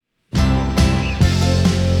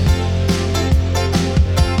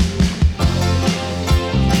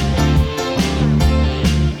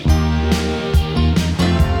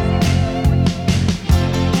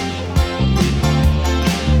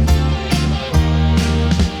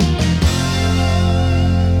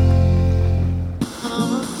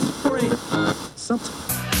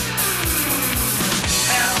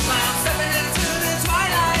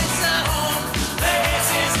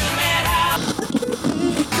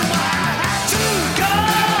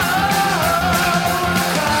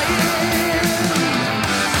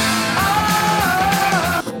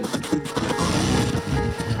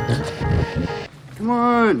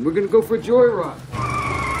fun. We're going to go for a joyride.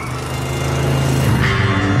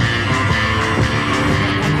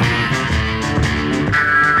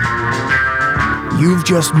 You've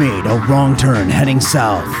just made a wrong turn heading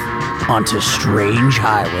south onto strange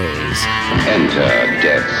highways. Enter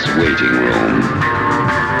death's waiting room,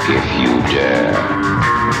 if you dare.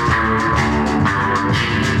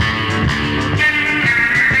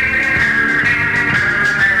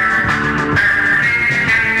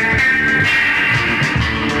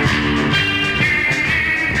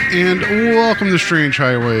 And welcome to Strange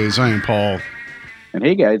Highways. I am Paul. And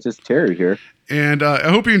hey guys, it's Terry here. And I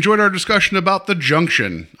hope you enjoyed our discussion about the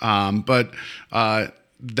junction. But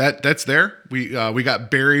that's there. We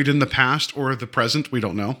got buried in the past or the present. We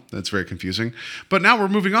don't know. That's very confusing. But now we're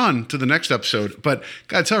moving on to the next episode. But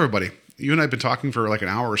gotta tell everybody, you and I have been talking for like an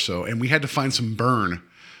hour or so, and we had to find some burn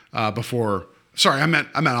before. Sorry, I meant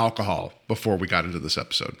alcohol before we got into this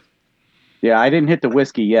episode. Yeah, I didn't hit the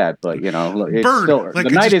whiskey yet, but you know, it's burn. still, Like, the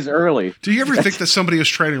night is early. Do you ever think that somebody is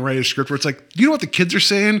trying to write a script where it's like, you know what the kids are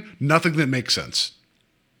saying? Nothing that makes sense.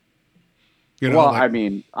 You know, well, like, I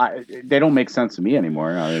mean, they don't make sense to me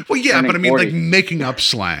anymore. Well, yeah, but I mean, 40. like making up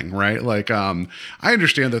slang, right? Like, I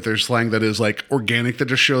understand that there's slang that is like organic that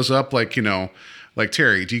just shows up. Like, you know, like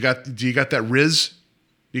Terry, do you got that Riz?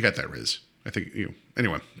 You got that Riz? I think you.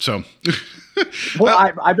 Anyway, so.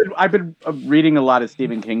 Well, I've been reading a lot of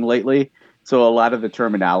Stephen King lately. So a lot of the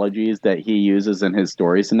terminologies that he uses in his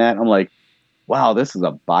stories and that, I'm like, wow, this is a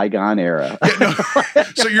bygone era. Yeah, no.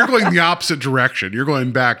 So you're going the opposite direction. You're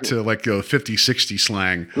going back to like 50, 60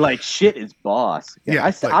 slang. Like shit is boss.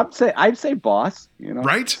 Yeah, I'd say boss. You know,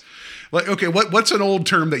 right? Like, okay, what's an old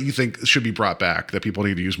term that you think should be brought back that people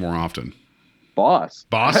need to use more often? Boss.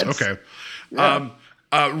 Okay. Yeah.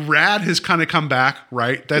 Rad has kind of come back,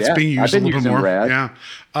 right? That's being used a little bit more. Rad.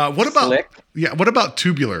 Yeah. What about Slick? Yeah. What about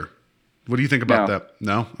tubular? What do you think about that?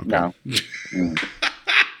 No? Okay. No.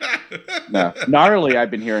 No. Gnarly,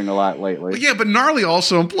 I've been hearing a lot lately. Yeah, but gnarly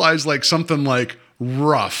also implies like something like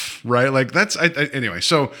rough, right? Like that's, anyway.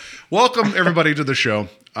 So welcome everybody to the show.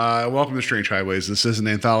 Welcome to Strange Highways. This is an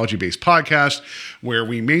anthology-based podcast where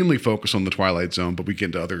we mainly focus on the Twilight Zone, but we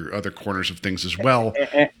get into other corners of things as well.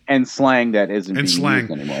 And slang that isn't being slang.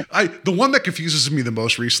 used anymore. The one that confuses me the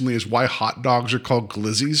most recently is why hot dogs are called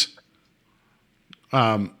glizzies.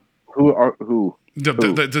 Who?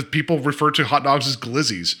 The people refer to hot dogs as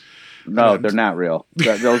glizzies. No, they're not real.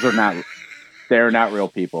 Those are not. They're not real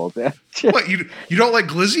people. What, you don't like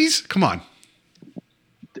glizzies? Come on.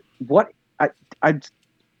 What I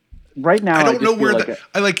right now I don't know where like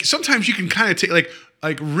I like. Sometimes you can kind of take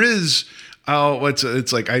like Riz. Oh,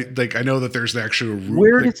 it's like I know that there's actually a root.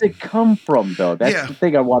 Where does it come from though? That's the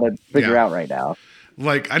thing I want to figure out right now.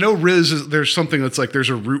 Like I know Riz is there's something that's like there's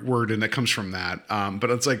a root word and that comes from that. But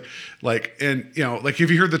it's like and you know like if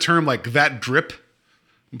you heard the term like that drip,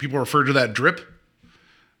 when people refer to that drip,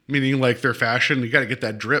 meaning like their fashion, you got to get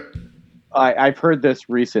that drip. I've heard this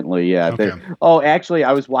recently. Yeah. Okay. Actually,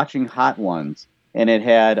 I was watching Hot Ones and it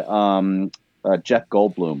had Jeff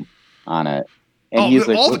Goldblum on it. And he's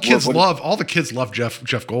like, all the kids love Jeff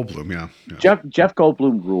Goldblum. Yeah. Jeff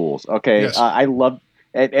Goldblum rules. Okay. Yes. I love.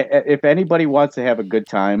 If anybody wants to have a good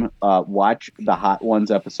time, watch the Hot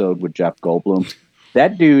Ones episode with Jeff Goldblum.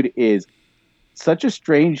 That dude is such a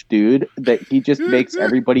strange dude that he just makes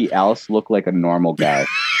everybody else look like a normal guy.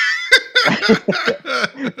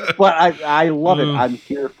 But I love it. I'm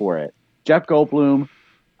here for it. Jeff Goldblum,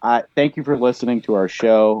 thank you for listening to our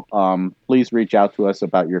show. Please reach out to us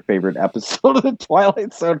about your favorite episode of the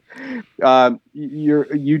Twilight Zone.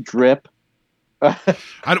 You drip.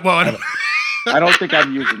 I don't think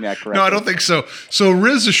I'm using that correctly. No, I don't think so. So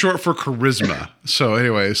Riz is short for charisma. So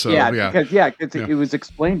anyway, because it was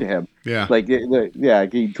explained to him. Yeah, like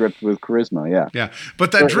he dripped with charisma. Yeah.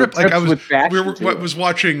 But that drip, like I was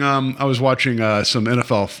watching some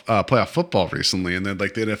NFL playoff football recently, and then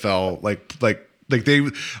like the NFL like they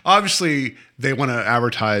obviously they want to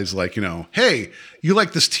advertise like, you know, hey, you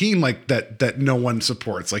like this team like that no one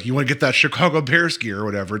supports, like you want to get that Chicago Bears gear or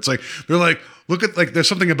whatever. It's like they're like, look at like there's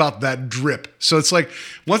something about that drip. So it's like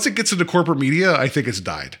once it gets into corporate media, I think it's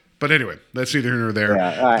died. But anyway, that's neither here nor there.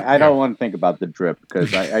 Yeah, I don't want to think about the drip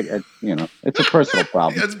because I you know, it's a personal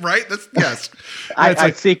problem. That's right. That's yes.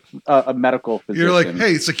 I seek a medical physician. You're like,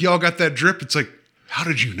 hey, it's like y'all got that drip. It's like, how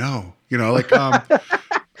did you know? You know, like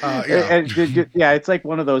yeah, it's like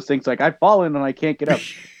one of those things. Like I've fallen and I can't get up.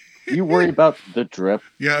 You worry about the drip?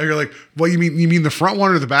 Yeah, you're like, well, you mean the front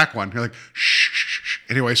one or the back one? You're like, shh.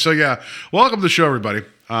 Anyway, so yeah, welcome to the show, everybody.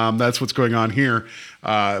 That's what's going on here.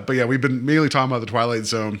 But yeah, we've been mainly talking about the Twilight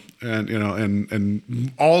Zone and,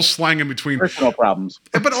 and all slang in between. Personal problems.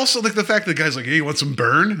 But also like the fact that the guy's like, hey, you want some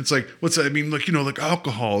burn? It's like, what's that? I mean, like, like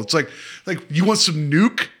alcohol. It's like you want some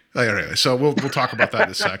nuke? Anyway, so we'll talk about that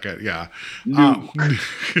in a second. Yeah.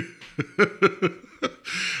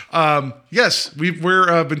 Yes,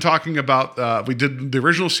 we're been talking about, we did the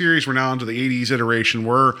original series. We're now into the 80s iteration.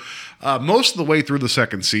 We're most of the way through the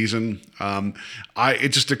second season. It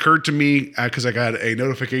just occurred to me because I got a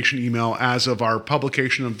notification email as of our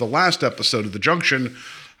publication of the last episode of The Junction.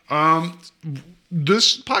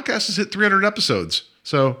 This podcast has hit 300 episodes.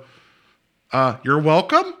 So you're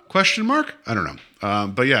welcome? ? I don't know.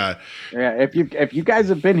 But yeah. Yeah. If you guys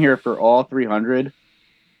have been here for all 300,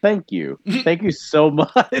 thank you. Thank you so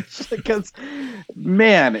much. Because,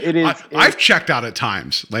 man, it is. I've checked out at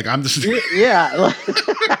times. Like, I'm just. Yeah.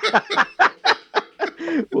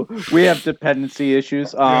 We have dependency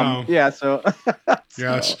issues. Yeah. So.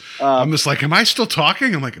 Yes. I'm just like, am I still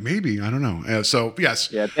talking? I'm like, maybe. I don't know. So,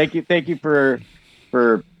 yes. Yeah. Thank you. Thank you for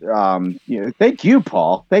thank you,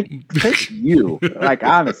 Paul. Thank you. Like,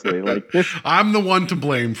 honestly, like this. I'm the one to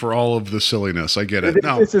blame for all of the silliness. I get it.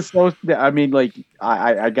 This is so. I mean, like,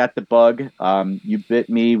 I got the bug. You bit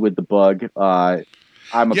me with the bug.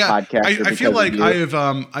 I'm a podcaster. I feel like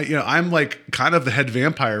I'm like kind of the head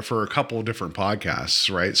vampire for a couple of different podcasts,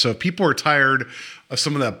 right? So if people are tired of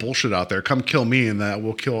some of that bullshit out there, come kill me, and that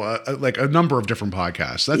will kill like a number of different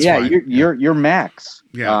podcasts. That's fine. You're Max.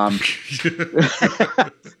 Yeah.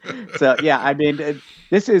 So yeah, I mean,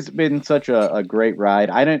 this has been such a great ride.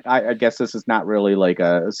 I guess this is not really like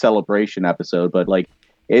a celebration episode, but like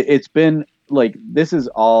it's been like this has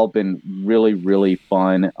all been really, really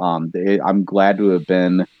fun. I'm glad to have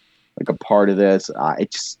been like a part of this. The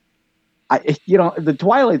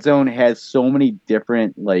Twilight Zone has so many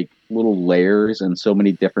different like little layers and so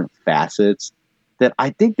many different facets that I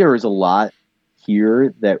think there is a lot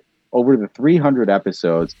here that over the 300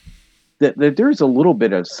 episodes that there's a little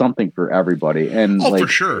bit of something for everybody. And for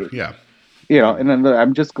sure. Yeah. And then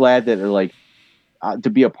I'm just glad that like to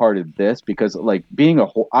be a part of this because like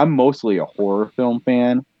I'm mostly a horror film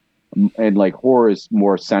fan and like horror is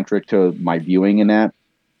more centric to my viewing in that,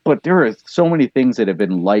 but there are so many things that have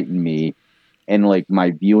enlightened me and like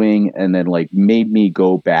my viewing and then like made me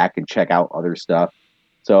go back and check out other stuff.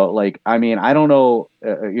 So like, I mean, I don't know,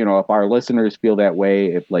 if our listeners feel that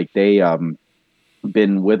way, if like they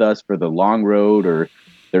been with us for the long road or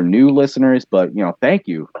they're new listeners, but thank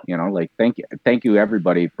you, thank you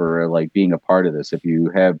everybody for like being a part of this. If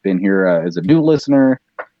you have been here as a new listener,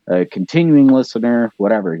 a continuing listener,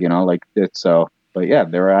 whatever, like it's so. But yeah,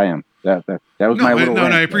 there I am. That was my little. No,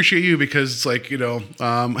 and I appreciate you because it's like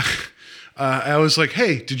I was like,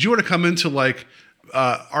 hey, did you want to come into like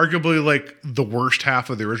arguably like the worst half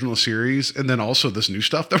of the original series, and then also this new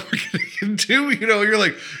stuff that we're getting into? You're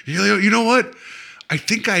like, you know what? I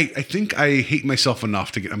think I hate myself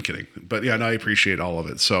enough to get. I'm kidding, but yeah, no, I appreciate all of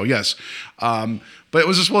it. So yes, but it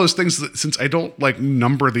was just one of those things that since I don't like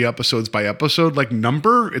number the episodes by episode, like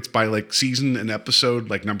number it's by like season and episode,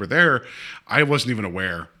 like number there. I wasn't even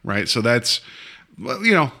aware, right? So that's all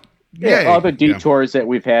the detours that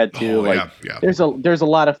we've had too. There's a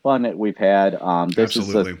lot of fun that we've had.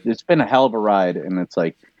 It's been a hell of a ride, and it's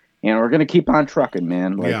like. We're going to keep on trucking,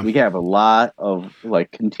 man. Like we have a lot of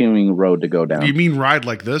like continuing road to go down. You mean ride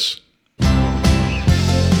like this?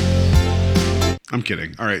 I'm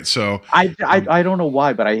kidding. All right. So I don't know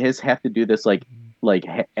why, but I just have to do this like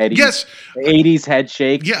Eddie. Yes. 80s head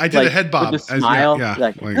shake. Yeah. I did a head bob. With a smile.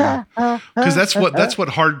 Because that's what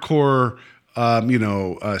hardcore,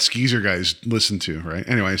 skeezer guys listen to. Right.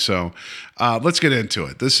 Anyway. So, let's get into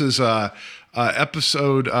it. This is,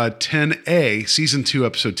 episode 10A, season 2,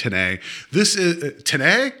 episode 10A. This is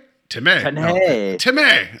 10A?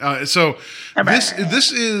 10A. So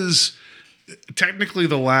this is technically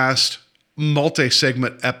the last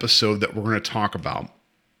multi-segment episode that we're going to talk about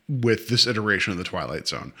with this iteration of the Twilight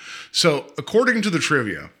Zone. So according to the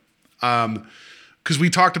trivia, because we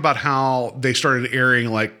talked about how they started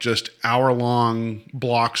airing like just hour-long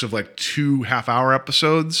blocks of like 2 half-hour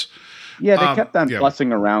episodes. Yeah, they kept on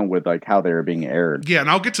fussing around with like how they were being aired. Yeah, and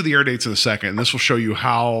I'll get to the air dates in a second. And this will show you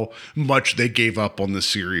how much they gave up on this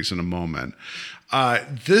series in a moment.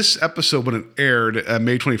 This episode, when it aired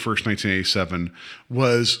May 21st, 1987,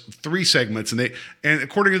 was 3 segments. And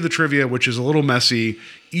according to the trivia, which is a little messy,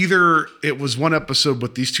 either it was one episode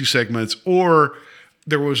with these 2 segments or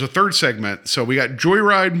there was a 3rd segment. So we got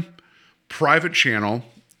Joyride, Private Channel,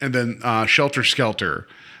 and then Shelter Skelter.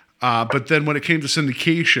 But then when it came to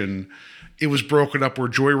syndication, it was broken up where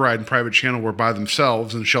Joyride and Private Channel were by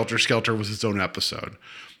themselves and Shelter Skelter was its own episode.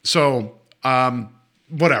 So,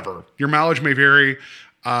 whatever. Your mileage may vary.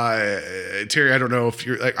 Terry, I don't know if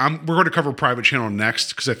you're like, we're going to cover Private Channel next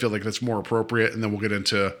because I feel like that's more appropriate. And then we'll get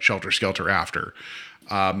into Shelter Skelter after.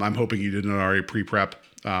 I'm hoping you didn't already pre-prep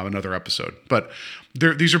another episode, but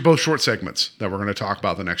these are both short segments that we're going to talk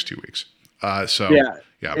about the next 2 weeks.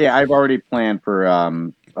 Yeah. I've already planned for,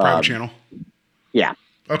 Private Channel. Yeah.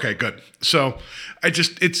 Okay, good. So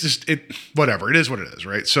whatever. It is what it is,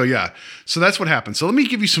 right? So yeah. So that's what happened. So let me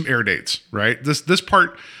give you some air dates, right? This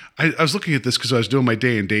part, I was looking at this because I was doing my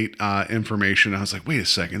day and date information. And I was like, wait a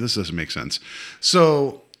second, this doesn't make sense.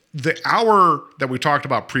 So the hour that we talked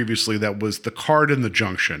about previously, that was the card in the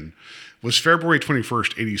junction, was February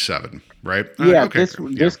 21st, 87, right? Yeah,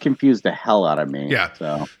 this confused the hell out of me.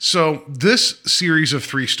 Yeah. So this series of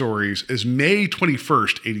 3 stories is May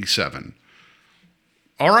 21st, 87.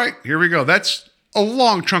 All right, here we go. That's a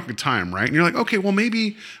long chunk of time, right? And you're like, okay, well,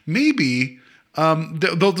 maybe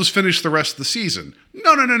they'll just finish the rest of the season.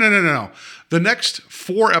 No. The next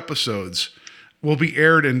 4 episodes will be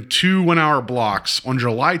aired in 2 1-hour blocks on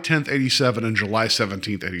July 10th, 87 and July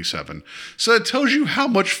 17th, 87. So it tells you how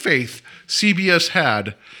much faith CBS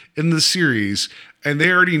had in the series, and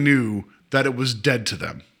they already knew that it was dead to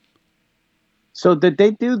them. So did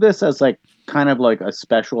they do this as like kind of like a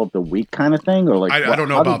special of the week kind of thing, or like I don't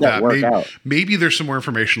know about that. Maybe there's some more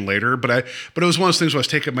information later, but it was one of those things where I was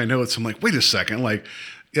taking my notes. I'm like, wait a second, like,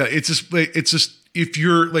 yeah, it's just if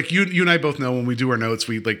you're like you and I both know when we do our notes,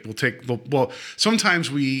 we'll sometimes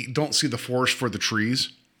we don't see the forest for the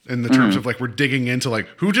trees in the terms of like we're digging into like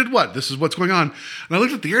who did what. This is what's going on, and I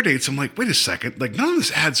looked at the air dates. I'm like, wait a second, like none of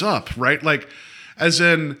this adds up, right? Like, as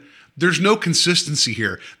in. There's no consistency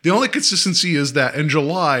here. The only consistency is that in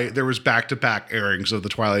July, there was back-to-back airings of The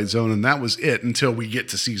Twilight Zone, and that was it until we get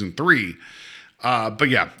to season 3. But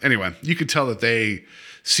yeah, anyway, you could tell that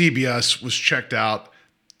CBS was checked out.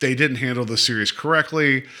 They didn't handle the series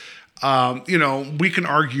correctly. We can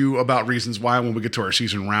argue about reasons why when we get to our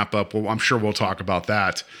season wrap-up. Well, I'm sure we'll talk about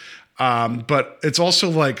that. But it's also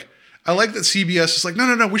like, I like that CBS is like,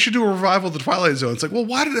 no, we should do a revival of The Twilight Zone. It's like, well,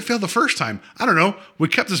 why did it fail the first time? I don't know. We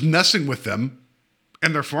kept just messing with them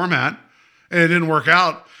and their format, and it didn't work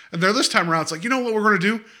out. And then this time around, it's like, you know what we're going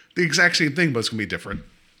to do? The exact same thing, but it's going to be different.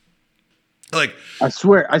 Like, I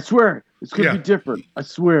swear, it's going to be different. I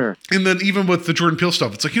swear. And then even with the Jordan Peele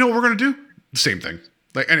stuff, it's like, you know what we're going to do? The same thing.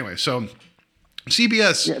 Like, anyway, so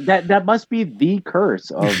CBS. Yeah, that must be the curse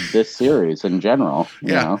of this series in general.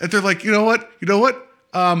 Yeah. And they're like, you know what? The what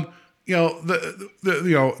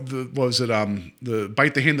was it? The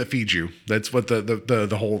bite the hand that feeds you. That's what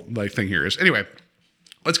the whole like thing here is. Anyway,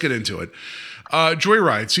 let's get into it.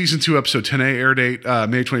 Joyride, season 2, episode 10A, air date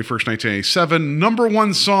May 21st, 1987. Number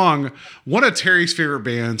 1 song, one of Terry's favorite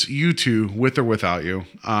bands, U2, With or Without You.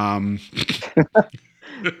 I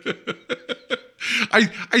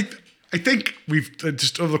think we've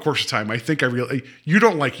just over the course of time. I think you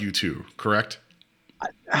don't like U2, correct?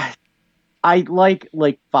 I like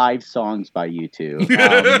 5 songs by U2.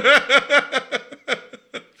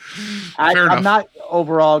 I'm not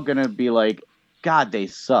overall gonna be like, God, they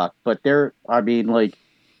suck. But if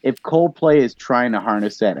Coldplay is trying to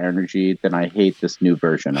harness that energy, then I hate this new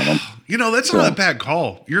version of them. That's not a bad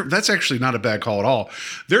call. That's actually not a bad call at all.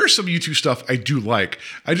 There is some U2 stuff I do like.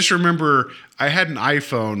 I just remember I had an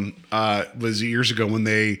iPhone was years ago when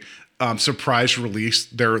they surprise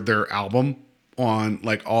released their album on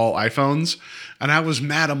like all iPhones, and I was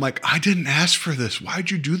mad. I'm like, I didn't ask for this. Why'd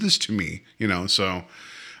you do this to me? So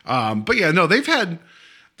but yeah, no, they've had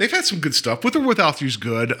some good stuff. With or Without You's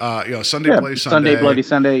good. Sunday Bloody Sunday. Sunday Bloody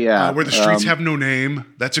Sunday, yeah. Where the Streets Have No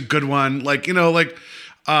Name. That's a good one.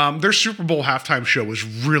 Their Super Bowl halftime show was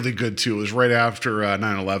really good too. It was right after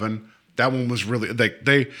 9/11. That one was really like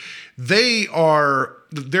they're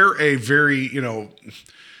a very,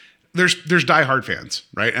 there's diehard fans,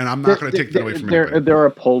 right? And I'm not going to take that away from anybody. They're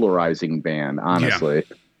a polarizing band, honestly.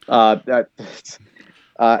 Yeah.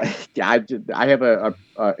 I have a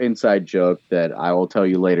inside joke that I will tell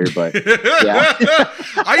you later, but yeah.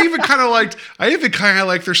 I even kind of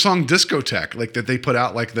liked their song Discotheque, like that they put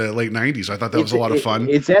out like the late 90s. I thought that was a lot of fun.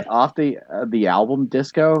 Is that off the album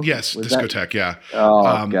Disco? Yes, Discotheque, yeah.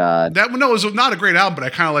 Oh God. It was not a great album, but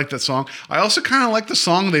I kind of like that song. I also kind of like the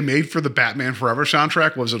song they made for the Batman Forever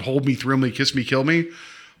soundtrack. Was it Hold Me, Thrill Me, Kiss Me, Kill Me?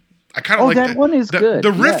 I kind of like that one is good.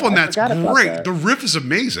 The riff on that's great. The riff is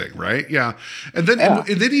amazing, right? Yeah. And then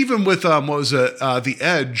even with what was it? The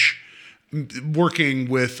Edge working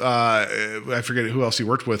with I forget who else he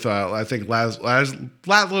worked with. I think Laszlo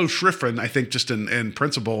Schifrin, I think, just in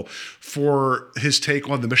principle, for his take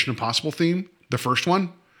on the Mission Impossible theme, the first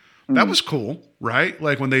one. That was cool, right?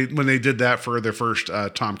 Like when they did that for their first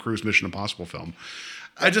Tom Cruise Mission Impossible film.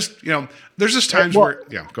 I just, there's just times where,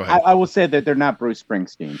 go ahead. I will say that they're not Bruce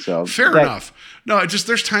Springsteen, so fair enough. No,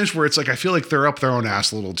 there's times where it's like I feel like they're up their own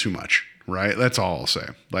ass a little too much, right? That's all I'll say.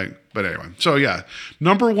 But anyway, so yeah,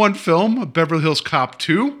 number one film, Beverly Hills Cop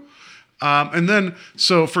 2. And then,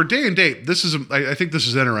 so for day and date, I think this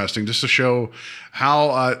is interesting just to show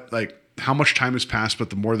how much time has passed,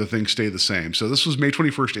 but the more the things stay the same. So this was May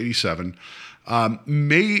 21st, 87.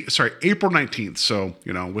 April 19th. So,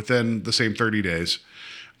 within the same 30 days.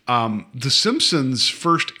 The Simpsons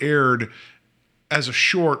first aired as a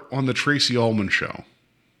short on the Tracy Ullman Show.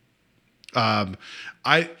 I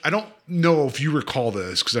don't know if you recall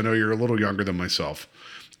this because I know you're a little younger than myself.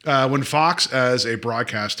 When Fox, as a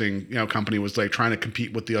broadcasting company, was like trying to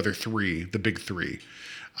compete with the other three, the big three,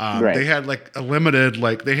 right. They had like a limited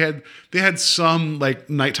they had some like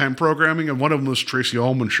nighttime programming, and one of them was Tracy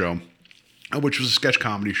Ullman Show, which was a sketch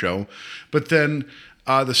comedy show, but then.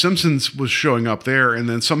 The Simpsons was showing up there, and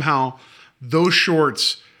then somehow those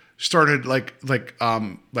shorts started like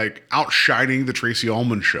outshining the Tracy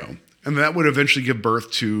Ullman Show, and that would eventually give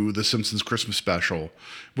birth to the Simpsons Christmas special,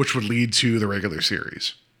 which would lead to the regular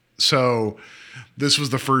series. So this was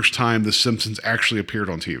the first time the Simpsons actually appeared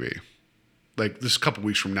on TV, like this couple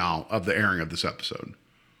weeks from now of the airing of this episode.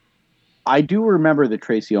 I do remember the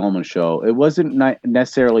Tracy Ullman Show. It wasn't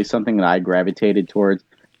necessarily something that I gravitated towards.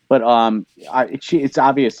 But it's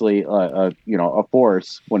obviously a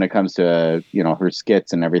force when it comes to her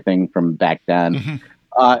skits and everything from back then.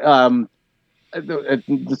 Mm-hmm.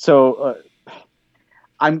 So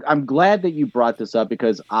I'm glad that you brought this up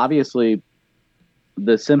because obviously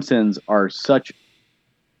the Simpsons are such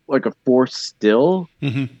like a force still.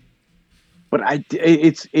 Mm-hmm. But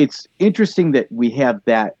it's interesting that we have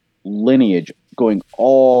that lineage going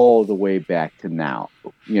all the way back to now,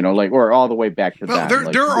 or all the way back to that.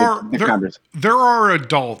 There are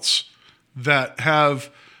adults that have,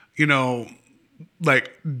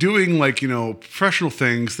 doing professional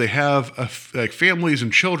things. They have families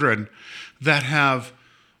and children that have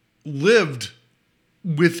lived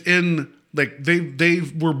within, they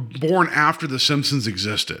were born after the Simpsons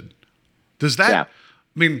existed. Does that, I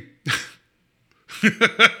mean,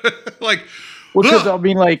 because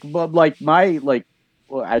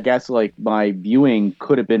I guess my viewing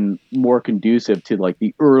could have been more conducive to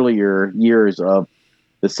the earlier years of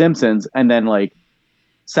The Simpsons and then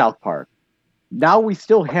South Park. Now we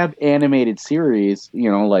still have animated series,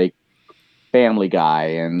 Family Guy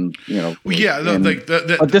and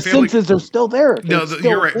but the Simpsons are still there.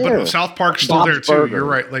 You're right. There. But South Park's still there too. Burger. You're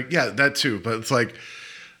right. That too. But it's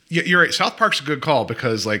yeah, you're right. South Park's a good call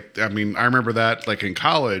because, I remember that, in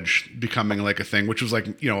college becoming a thing, which was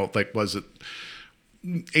was it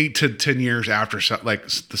 8 to 10 years after,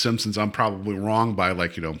 The Simpsons? I'm probably wrong by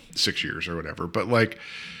 6 years or whatever. But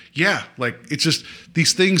it's just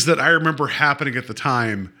these things that I remember happening at the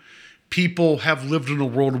time. People have lived in a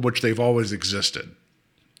world in which they've always existed,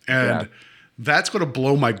 and that's going to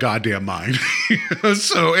blow my goddamn mind.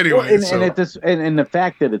 So anyway, and the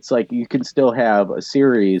fact that it's you can still have a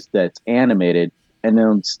series that's animated and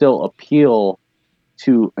then still appeal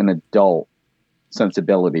to an adult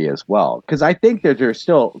sensibility as well. Because I think that there's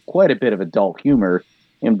still quite a bit of adult humor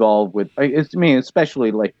involved with.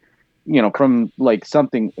 Especially from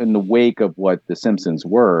something in the wake of what the Simpsons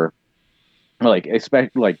were,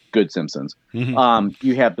 especially Good Simpsons. Mm-hmm.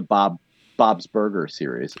 You have the Bob's Burger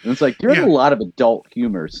series. And it's there's a lot of adult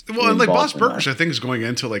humor. Well, and Bob's Burgers, I think, is going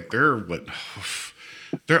into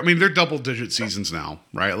they're double digit seasons now,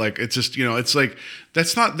 right? It's just,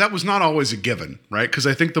 that was not always a given, right? Because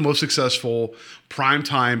I think the most successful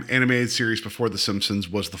primetime animated series before The Simpsons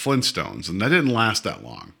was The Flintstones, and that didn't last that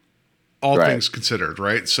long, all things considered,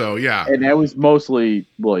 right? So, yeah. And that was mostly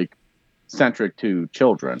centric to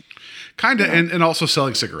children. Kind of, and also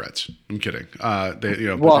selling cigarettes. I'm kidding. They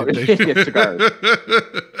cigars.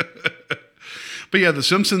 But yeah, The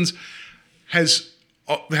Simpsons has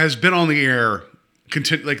been on the air.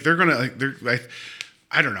 They're gonna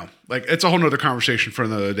I don't know. It's a whole nother conversation for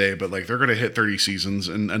another day. But they're gonna hit 30 seasons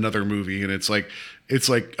in another movie, and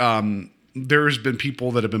there's been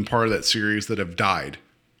people that have been part of that series that have died,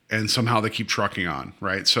 and somehow they keep trucking on,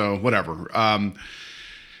 right? So whatever.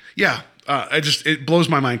 it blows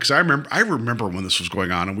my mind because I remember when this was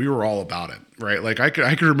going on and we were all about it, right? Like I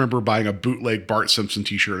could remember buying a bootleg Bart Simpson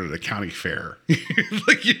T-shirt at a county fair,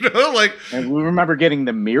 like and we remember getting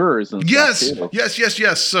the mirrors and yes, stuff too.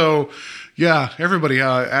 yes. So yeah, everybody,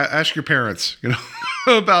 ask your parents,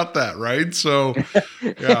 about that, right? So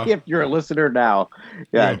yeah, if you're a listener now,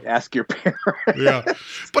 ask your parents. Yeah,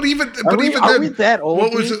 but even are then, we that old?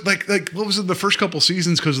 What was it like? What was in the first couple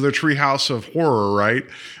seasons because of their Treehouse of Horror, right?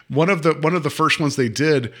 One of the first ones they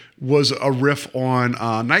did was a riff on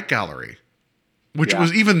Night Gallery, which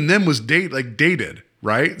was even then was dated,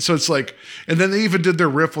 right? So it's like, and then they even did their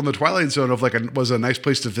riff on the Twilight Zone of was a nice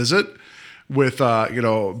place to visit. With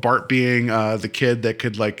Bart being the kid that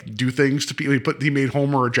could like do things to people. He made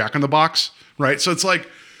Homer a Jack in the Box, right? So it's like,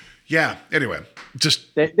 yeah. Anyway,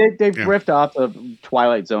 just they've riffed off of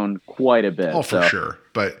Twilight Zone quite a bit. Oh, for sure.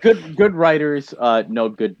 But good writers, no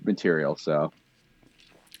good material. So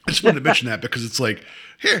I just wanted to mention that because it's like,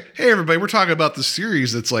 hey everybody, we're talking about this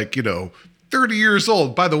series that's 30 years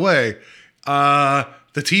old. By the way, the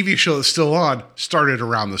TV show that's still on started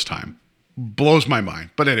around this time. Blows my mind.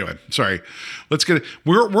 But anyway, sorry. Let's get it.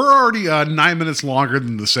 We're already 9 minutes longer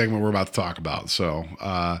than the segment we're about to talk about. So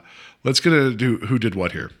let's get into who did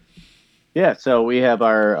what here. Yeah. So we have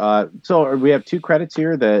we have two credits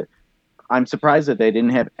here that I'm surprised that they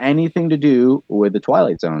didn't have anything to do with the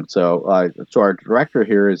Twilight Zone. So our director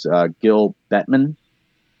here is Gil Bettman.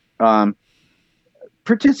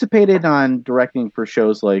 Participated on directing for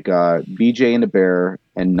shows like BJ and the Bear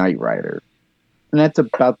and Knight Rider. And that's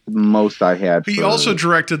about the most I had. He also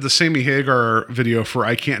directed the Sammy Hagar video for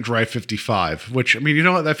I Can't Drive 55, which, I mean, you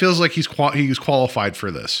know what? That feels like he's qualified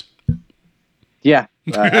for this. Yeah.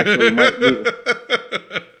 Actually,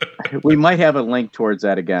 we might have a link towards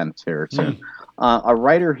that again here soon. A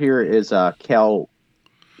writer here is Cal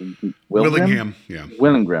Willingham. Yeah.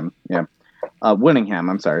 Willingham. Yeah. Willingham,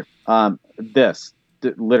 I'm sorry.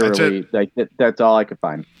 Literally, that's all I could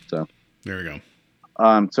find. So there we go.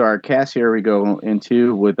 So our cast here we go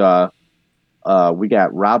into with we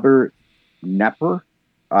got Robert Knepper.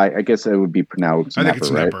 I guess it would be pronounced. I think it's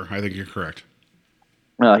right? Knepper. I think you're correct.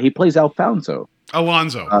 He plays Alonzo.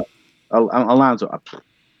 Alonzo.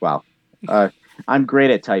 Wow. I'm great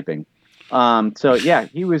at typing. So yeah,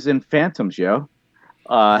 he was in Phantoms, yo.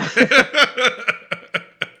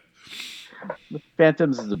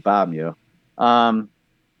 Phantoms is a bomb, yo.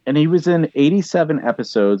 And he was in 87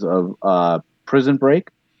 episodes of Prison Break.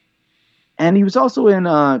 And he was also in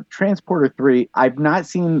Transporter 3. I've not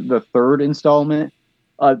seen the third installment.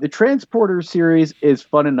 The Transporter series is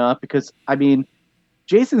fun enough because, I mean,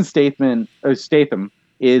 Jason Statham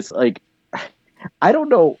is like, I don't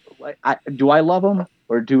know. Do I love him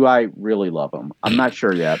or do I really love him? I'm not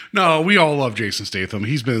sure yet. No, we all love Jason Statham.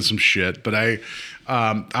 He's been in some shit, but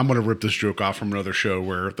I'm going to rip this joke off from another show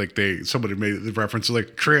where somebody made the reference to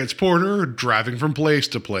Transporter driving from place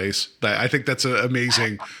to place. I think that's an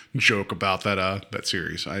amazing joke about that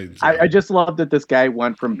series. I just love that this guy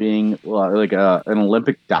went from being an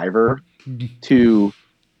Olympic diver to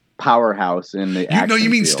powerhouse in the action you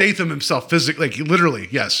mean field. Statham himself physically, literally,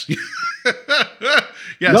 yes.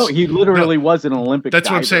 Yes. No, he literally was an Olympic that's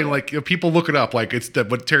diver. what I'm saying. People look it up. It's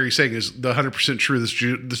what Terry's saying is the 100% true. This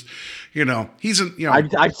he's an,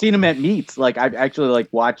 I've seen him at meets. I've actually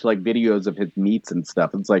watched videos of his meets and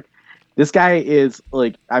stuff. It's this guy is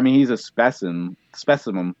he's a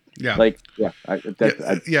specimen. Yeah. But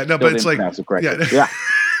it's yeah.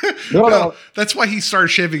 No. That's why he started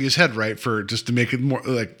shaving his head, right? Just to make it more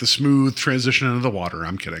like the smooth transition into the water.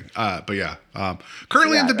 I'm kidding. But yeah.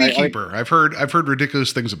 Currently in The Beekeeper. I've heard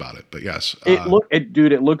ridiculous things about it, but yes.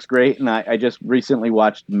 It looks great. And I just recently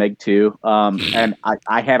watched Meg 2. And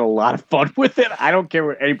I had a lot of fun with it. I don't care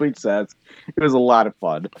what anybody says. It was a lot of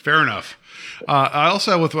fun. Fair enough. I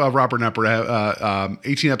also have with Robert Knepper,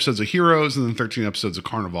 18 episodes of Heroes and then 13 episodes of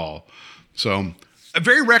Carnival. So a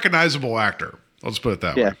very recognizable actor. I'll just put it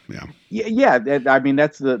that way. Yeah. I mean,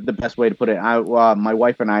 that's the best way to put it. My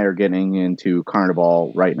wife and I are getting into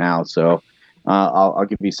Carnival right now, so I'll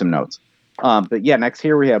give you some notes. But yeah, next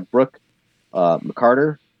here we have Brooke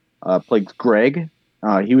McCarter, plays Greg.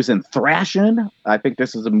 He was in Thrashin'. I think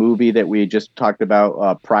this is a movie that we just talked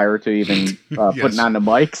about prior to even putting on the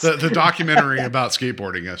mics. The documentary about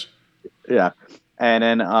skateboarding, yes. Yeah. And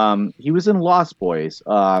then he was in Lost Boys.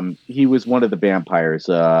 He was one of the vampires.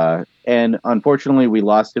 And unfortunately, we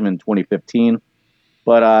lost him in 2015.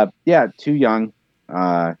 But too young.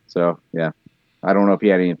 So, yeah. I don't know if he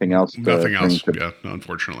had anything else. Nothing else. Yeah,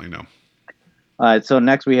 unfortunately, no. So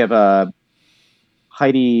next we have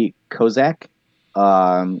Heidi Kozak.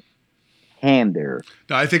 Hander.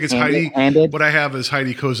 No, I think it's Heidi. Handed? What I have is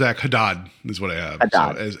Heidi Kozak Haddad is what I have.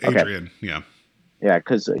 Haddad. So, as Adrian. Okay. Yeah. Yeah,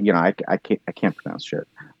 because I can't pronounce shit.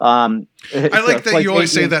 I like that you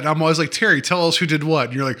always say that. I'm always like, Terry, tell us who did what.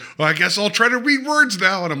 And you're like, well, I guess I'll try to read words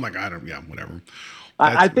now. And I'm like, whatever.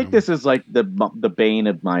 I think this is like the bane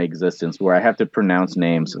of my existence, where I have to pronounce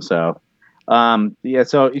names. So,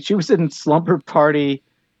 so she was in Slumber Party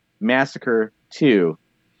Massacre 2,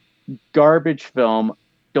 garbage film.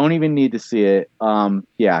 Don't even need to see it. One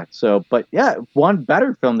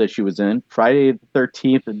better film that she was in, Friday the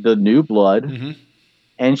 13th, The New Blood. Mm-hmm.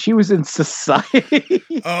 And she was in Society.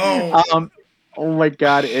 Oh. Oh my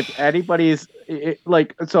God. If anybody's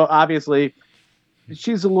so obviously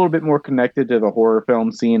she's a little bit more connected to the horror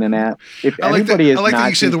film scene and that. If I like anybody that, that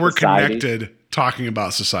you say the word Society, connected talking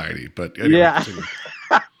about Society, but anyway, yeah.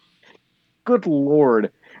 Good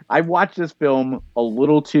Lord. I watched this film a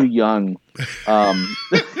little too young.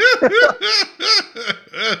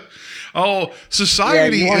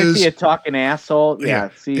 Society you want is to see a talking asshole. Yeah,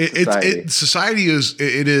 see Society. Society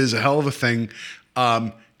is a hell of a thing.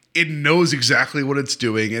 It knows exactly what it's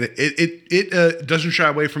doing, and it doesn't shy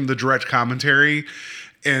away from the direct commentary.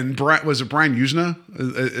 And was it Brian Usna,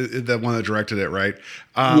 the one that directed it, right?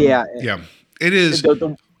 Yeah. It is.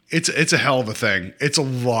 It's a hell of a thing. It's a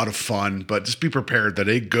lot of fun, but just be prepared that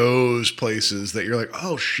it goes places that you're like,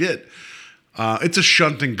 oh shit. It's a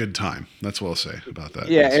shunting good time. That's what I'll say about that.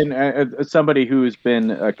 Yeah, and somebody who's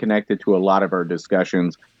been connected to a lot of our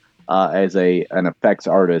discussions as an effects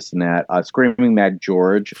artist, and that Screaming Mad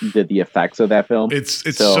George did the effects of that film. It's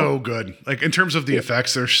so good. Like in terms of the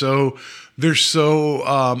effects, they're so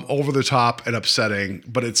over the top and upsetting,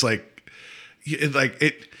 but it's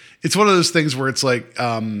it's one of those things where it's like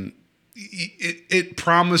it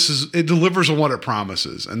delivers on what it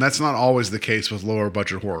promises, and that's not always the case with lower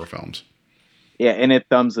budget horror films. Yeah, and it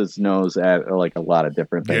thumbs its nose at like a lot of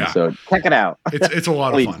different things. Yeah. So check it out. It's a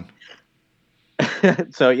lot of fun.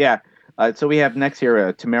 So so we have next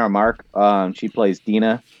here Tamara Mark. She plays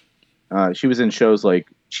Dina. She was in shows like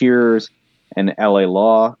Cheers and L.A.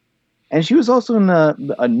 Law, and she was also in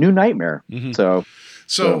a New Nightmare. Mm-hmm. So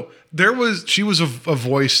she was a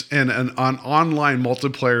voice in an online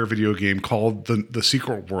multiplayer video game called The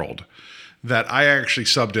Secret World that I actually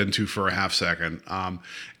subbed into for a half second.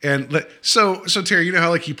 So Terry, you know how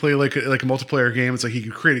like you play like a multiplayer game, it's like you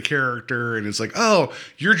can create a character and it's like, oh,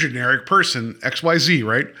 you're generic person XYZ,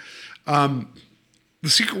 right? The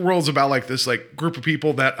Secret World's about like this like group of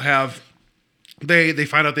people that have they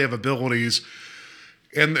find out they have abilities,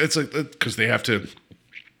 and it's like because they have to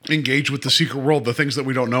engage with the secret world, the things that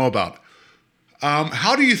we don't know about.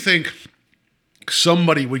 How do you think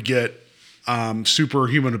somebody would get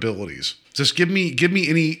superhuman abilities? Just give me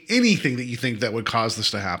anything that you think that would cause this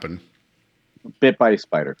to happen. Bit by a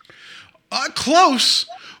spider. Close.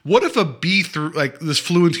 What if a bee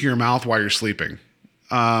flew into your mouth while you're sleeping,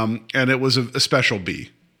 and it was a special bee?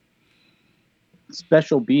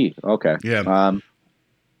 Special bee. Okay. Yeah.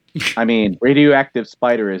 I mean, radioactive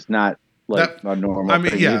spider is not a normal. I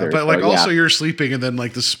mean, thing yeah, either, but also you're sleeping, and then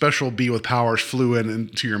like the special bee with powers flew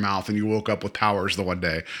into your mouth, and you woke up with powers the one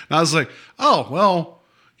day. And I was like, oh well.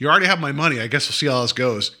 You already have my money. I guess we'll see how this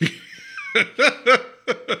goes.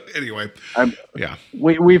 Anyway, yeah.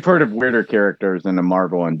 We've heard of weirder characters in the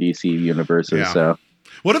Marvel and DC universes. Yeah. So,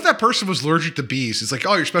 what if that person was allergic to bees? It's like,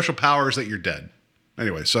 oh, your special power is that you're dead.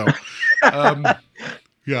 Anyway, so, yeah.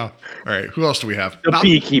 All right. Who else do we have? The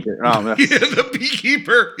beekeeper. Oh, no. Yeah, the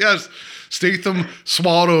beekeeper. Yes. Statham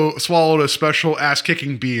swallowed a special ass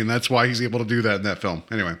kicking bee, and that's why he's able to do that in that film.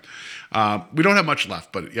 Anyway. We don't have much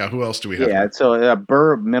left, but yeah, who else do we have? Yeah, so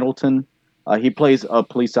Burr Middleton, he plays a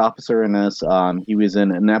police officer in this. He was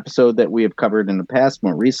in an episode that we have covered in the past,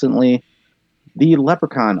 more recently, The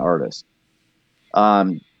Leprechaun Artist.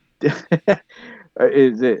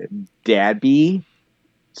 Is it Dabby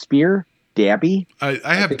Spear? Dabby?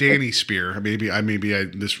 I have Danny Spear. Maybe I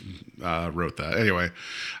wrote that. Anyway,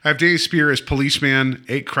 I have Danny Spear as policeman.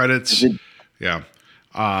 8 credits. Yeah.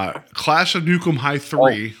 Class of Nukem High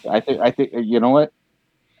 3. I think you know what?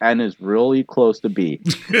 N is really close to B.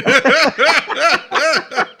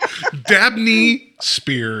 Dabney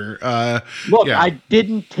Spear. Look, yeah. I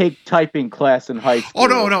didn't take typing class in high school. Oh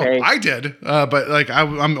no, okay? I did. But like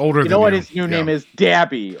I'm older than you. You know what his new name is?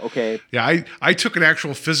 Dabby. Okay. Yeah, I took an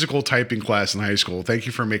actual physical typing class in high school. Thank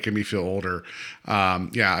you for making me feel older.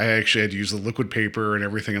 Yeah, I actually had to use the liquid paper and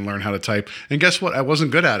everything and learn how to type. And guess what? I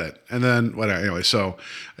wasn't good at it. And then anyway, so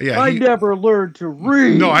yeah. I never learned to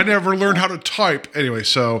read. No, I never learned how to type. Anyway,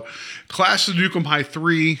 so Class of Nukem High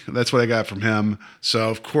 3. That's what I got from him. So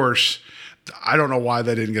of course. I don't know why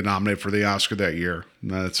they didn't get nominated for the Oscar that year.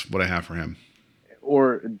 That's what I have for him.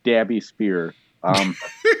 Or Dabby Spear.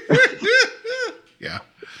 Yeah.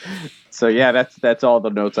 So yeah, that's all the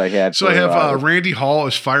notes I had. So I have Randy Hall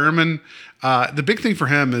as fireman. The big thing for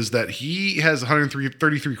him is that he has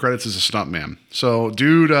 133 credits as a stuntman. So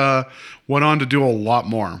dude went on to do a lot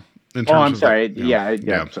more. I'm sorry. I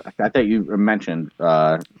thought you mentioned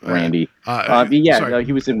Randy. He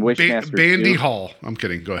was in Wishmaster 2. Bandy Hall. I'm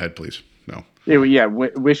kidding. Go ahead, please. No. Yeah,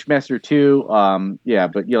 Wishmaster 2.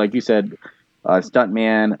 But like you said,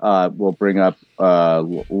 stuntman. We'll bring up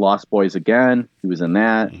Lost Boys again. He was in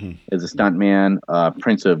that as a stuntman.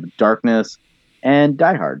 Prince of Darkness and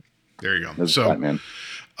Die Hard. There you go. So,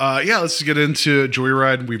 let's get into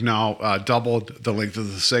Joyride. We've now doubled the length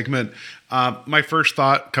of the segment. My first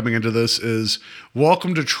thought coming into this is,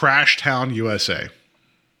 welcome to Trash Town, USA.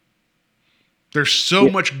 There's so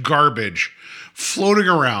much garbage floating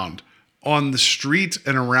around on the street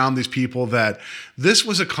and around these people that this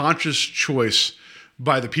was a conscious choice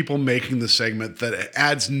by the people making the segment that it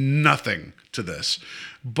adds nothing to this.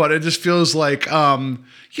 But it just feels like, but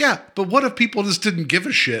what if people just didn't give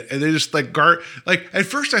a shit and they just like at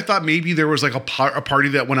first I thought maybe there was like a party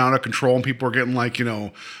that went out of control and people were getting like,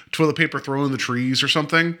 toilet paper thrown in the trees or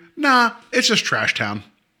something. Nah, it's just Trash Town.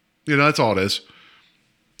 That's all it is.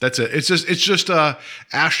 That's it. It's just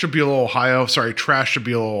Ashtabula, Ohio. Sorry,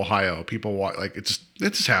 Trashtabula, Ohio. People walk like it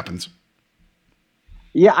just happens.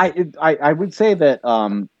 Yeah, I would say that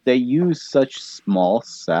they use such small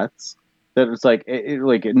sets that it's like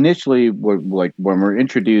like initially when we're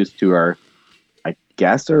introduced to our, I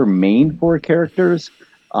guess, our main 4 characters,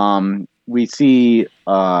 we see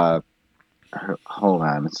hold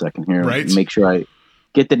on a second here. Right. Make sure I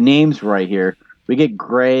get the names right here. We get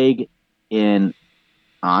Greg and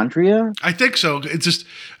Andrea? I think so. It's just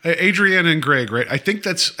Adrienne and Greg, right? I think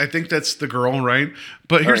that's the girl, right?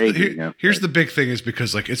 But here's the big thing is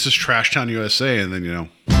because like it's just Trash Town USA, and then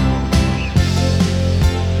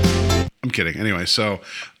I'm kidding. Anyway, so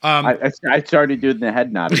I started doing the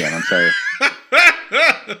head nod again. I'm sorry.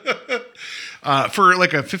 For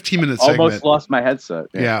like a 15-minute segment, almost lost my headset.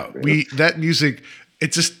 Yeah, that music.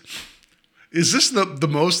 It just is this the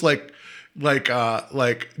most like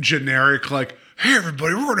generic like, hey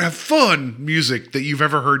everybody, we're gonna have fun music that you've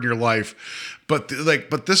ever heard in your life, but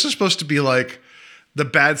this is supposed to be like the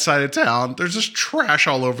bad side of town. There's just trash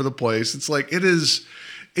all over the place. It's like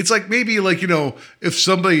it's like maybe like if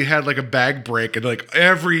somebody had like a bag break and like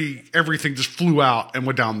everything just flew out and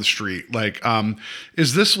went down the street. Like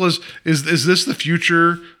is this the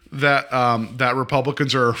future that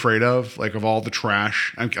Republicans are afraid of, like of all the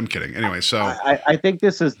trash? I'm kidding. Anyway, so I think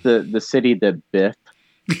this is the city that Biff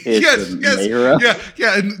is mayor of.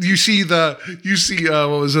 Yeah. And you see what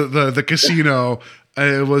was it, the casino?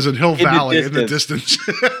 It was in Hill Valley in the distance.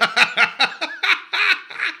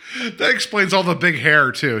 That explains all the big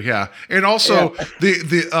hair too. Yeah, and also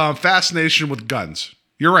the fascination with guns.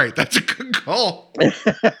 You're right. That's a good call.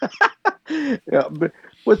 Yeah,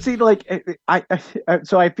 but see, like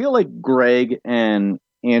so I feel like Greg and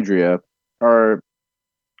Andrea are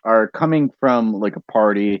coming from like a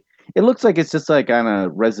party. It looks like it's just like on a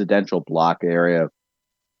residential block area,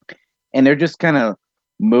 and they're just kind of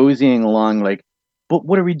moseying along. Like, but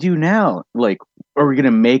what do we do now? Like, are we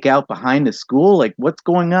gonna make out behind the school? Like, what's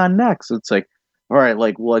going on next? It's like, all right,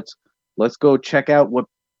 like let's go check out what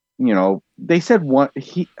They said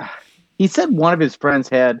he said one of his friends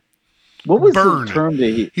had. What was burn. The term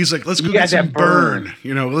that he's like, let's go get some burn.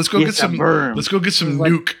 Let's go get some burn. Let's go get some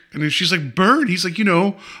nuke. And she's like, burn. He's like,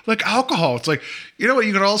 like alcohol. It's like, what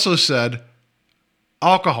you could also said?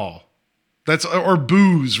 Alcohol. That's or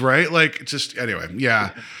booze, right? Like just anyway,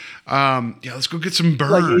 yeah. Let's go get some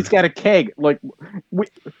burn. Like he's got a keg. Like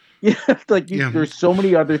there's so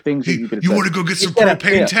many other things that you could. You want to go get some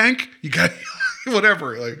propane tank? You got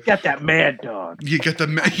whatever. Like you got that Mad Dog. You got the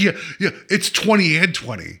yeah. It's 20 and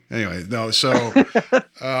 20. Anyway, no. So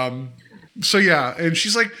yeah. And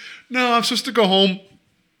she's like, no, I'm supposed to go home.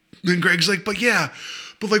 And Greg's like, but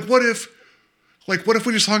like what if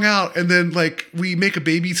we just hung out and then like we make a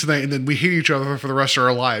baby tonight and then we hate each other for the rest of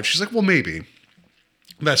our lives? She's like, well, maybe.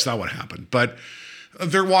 That's not what happened. But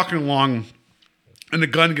they're walking along and the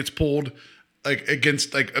gun gets pulled like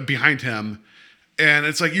against like behind him. And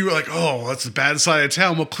it's like, you were like, oh, that's the bad side of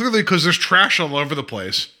town. Well, clearly because there's trash all over the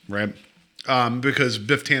place, right? Because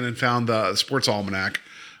Biff Tannen found the sports almanac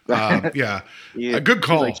Yeah, a good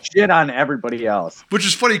call. Like shit on everybody else. Which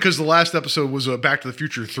is funny because the last episode was a Back to the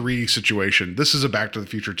Future 3 situation. This is a Back to the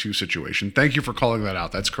Future 2 situation. Thank you for calling that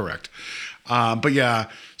out. That's correct. But yeah,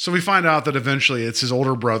 so we find out that eventually it's his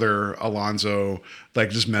older brother, Alonzo, like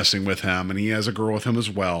just messing with him, and he has a girl with him as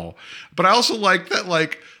well. But I also like that,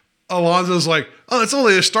 like, Alonzo's like, oh, it's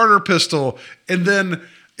only a starter pistol. And then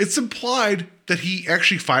it's implied that he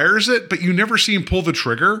actually fires it, but you never see him pull the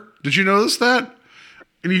trigger. Did you notice that?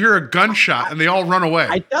 And you hear a gunshot, and they all run away.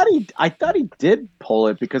 I thought he did pull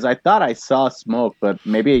it because I thought I saw smoke, but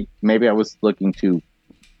maybe I was looking too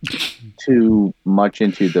much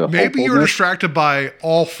into the. Maybe you were distracted by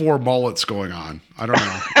all 4 mullets going on. I don't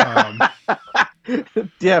know.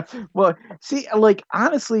 Yeah. Well, see, like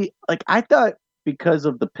honestly, like I thought because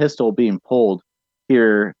of the pistol being pulled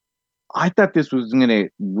here, I thought this was going to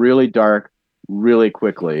really dark really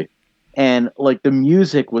quickly, and like the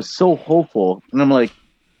music was so hopeful, and I'm like.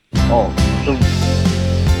 Oh,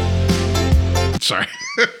 sorry.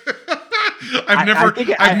 I've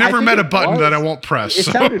never met a button that I won't press. It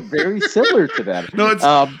sounded very similar to that. No, it's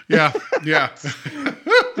yeah.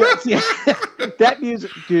 That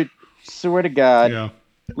music, dude. Swear to God, yeah.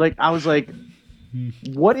 Like I was like,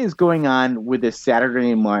 what is going on with this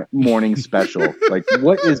Saturday morning special? Like,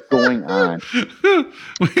 what is going on?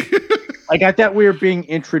 Like I thought we were being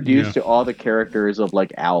introduced to all the characters of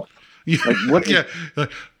like Alf. Yeah. Like what? Yeah.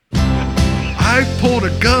 I pulled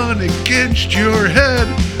a gun against your head.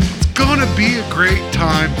 It's gonna be a great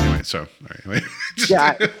time. Anyway, so anyway.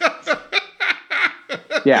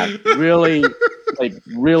 Yeah, really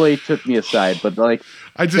took me aside. But like,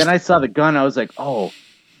 then I saw the gun. I was like, oh,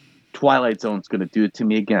 Twilight Zone's gonna do it to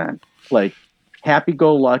me again. Like,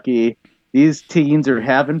 happy-go-lucky. These teens are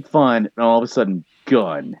having fun, and all of a sudden,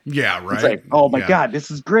 gun. Yeah, right. It's like, oh my God, this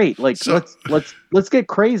is great. Like, so, let's get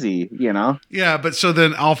crazy, you know? Yeah, but so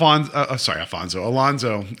then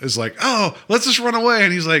Alonzo is like, oh, let's just run away,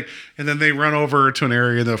 and he's like, and then they run over to an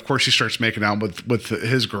area, and then of course he starts making out with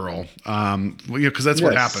his girl, because that's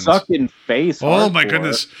what happens. Sucking face. Oh my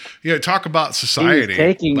goodness, yeah. Talk about society. He's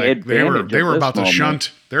taking advantage. They were about to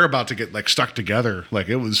shunt. They're about to get like stuck together. Like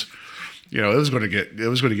it was. It was going to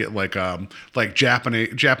get like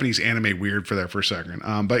Japanese anime weird for a second.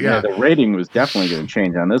 But yeah, the rating was definitely going to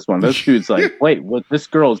change on this one. This dude's like, wait, what? This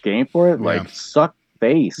girl's game for it? Like, suck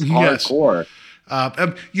face, hardcore.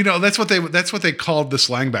 That's what they called the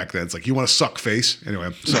slang back then. It's like you want to suck face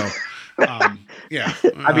anyway. So, yeah.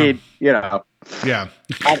 I mean, yeah.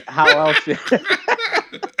 How else?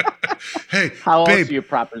 Hey, how babe, else do you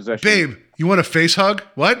proposition? Babe, you want a face hug?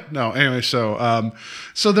 What? No. Anyway, so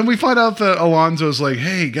then we find out that Alonzo's like,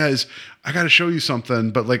 hey guys, I got to show you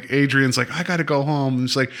something. But like Adrian's like, I got to go home. And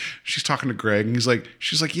it's like, she's talking to Greg and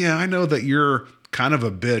she's like, yeah, I know that you're kind of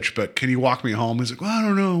a bitch, but can you walk me home? He's like, well, I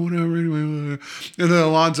don't know, whatever. Anyway. And then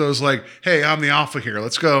Alonzo's like, hey, I'm the alpha here.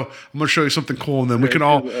 Let's go. I'm going to show you something cool. And then we can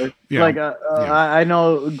all, I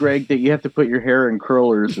know, Greg, that you have to put your hair in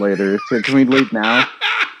curlers later. So can we leave now?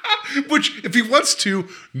 Which, if he wants to,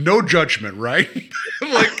 no judgment, right?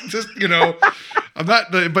 Like, just, I'm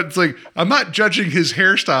not, but it's like, I'm not judging his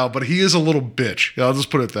hairstyle, but he is a little bitch. I'll just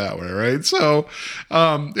put it that way, right? So,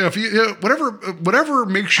 if whatever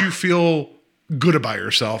makes you feel good about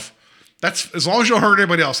yourself, that's, as long as you don't hurt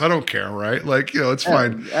anybody else, I don't care, right? Like, it's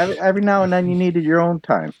fine. Every now and then you needed your own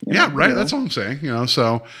time. Right. That's what I'm saying,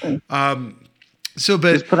 so,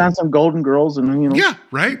 but just put on some Golden Girls and, yeah,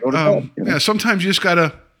 right. Yeah. Sometimes you just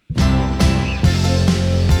gotta,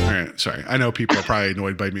 sorry, I know people are probably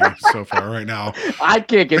annoyed by me so far right now. I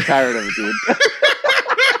can't get tired of it, dude.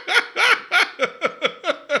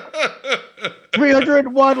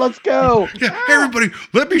 301, let's go. Yeah, hey, everybody,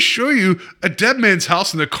 let me show you a dead man's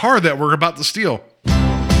house and the car that we're about to steal.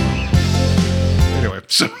 Anyway,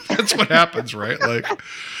 so that's what happens, right? Like,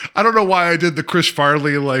 I don't know why I did the Chris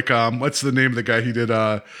Farley, like, what's the name of the guy he did,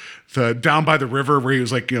 the Down by the River, where he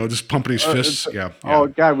was like, just pumping his fists. Yeah. Oh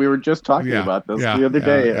God, we were just talking about this the other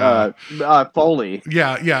day. Foley.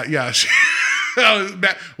 Yeah.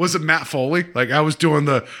 Was it Matt Foley? Like I was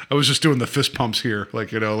just doing the fist pumps here.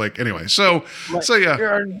 Like, anyway. So yeah.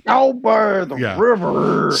 You're down by the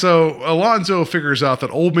river. So Alonzo figures out that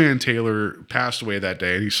old man Taylor passed away that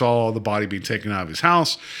day and he saw the body being taken out of his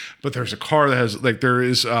house. But there's a car that has there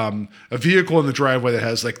is a vehicle in the driveway that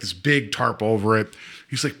has like this big tarp over it.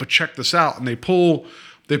 He's like, but check this out. And they pull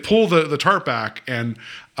the tarp back, and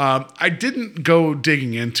I didn't go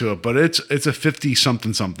digging into it, but it's a 50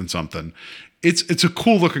 something. It's a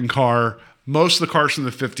cool looking car. Most of the cars from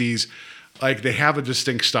the 50s, like they have a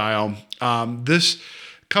distinct style. This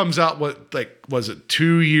comes out was it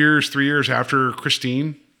 2 years, 3 years after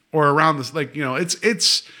Christine, or around this? Like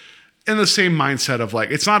it's in the same mindset of like,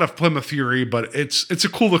 it's not a Plymouth Fury, but it's a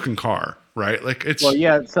cool looking car, right? Like it's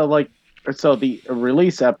So the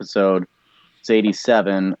release episode is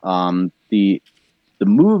 87. The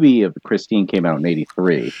movie of Christine came out in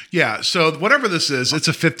 83. Yeah. So whatever this is, it's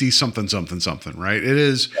a 50 something, right? It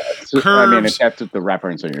is. Curves, I mean, if that's the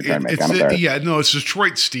reference that you're trying to make. It's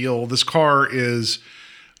Detroit steel. This car is,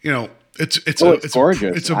 it's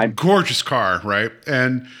gorgeous. It's a gorgeous car, right?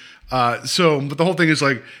 And but the whole thing is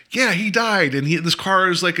like, yeah, he died, and this car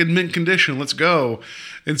is like in mint condition. Let's go.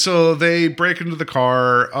 And so they break into the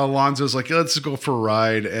car. Alonzo's like, yeah, let's go for a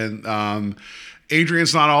ride, and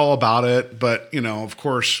Adrian's not all about it, but of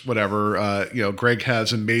course, whatever. Greg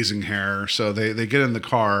has amazing hair, so they get in the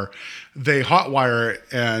car, they hotwire it,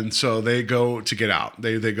 and so they go to get out.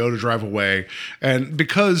 They go to drive away, and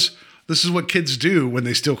because this is what kids do when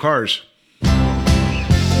they steal cars.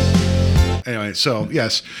 Anyway, so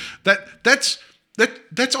yes, that's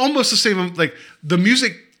almost the same. Like the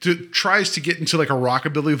music tries to get into like a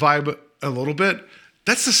rockabilly vibe a little bit.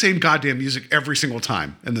 That's the same goddamn music every single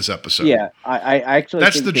time in this episode. Yeah, I actually.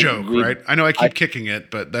 That's the joke, right? I know I keep kicking it,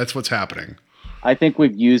 but that's what's happening. I think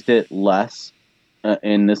we've used it less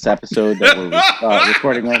in this episode that we're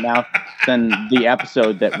recording right now than the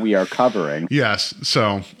episode that we are covering. Yes.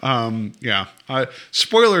 So, yeah.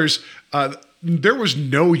 Spoilers. There was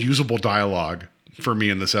no usable dialogue for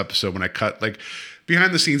me in this episode when I cut. Like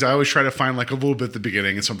behind the scenes, I always try to find like a little bit at the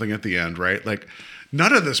beginning and something at the end, right? Like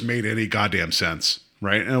none of this made any goddamn sense.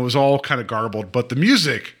 Right. And it was all kind of garbled, but the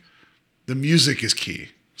music is key.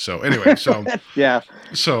 So anyway, so yeah.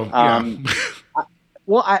 So yeah.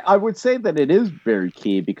 I would say that it is very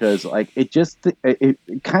key because like it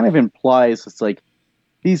kind of implies it's like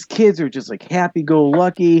these kids are just like happy go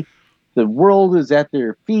lucky. The world is at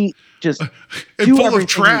their feet, just and full of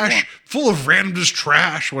trash, full of random just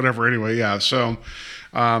trash, whatever. Anyway, yeah. So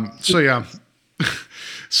yeah.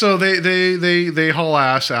 So they haul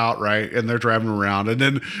ass out, right? And they're driving around.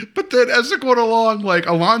 But then as they're going along, like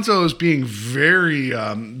Alonzo is being very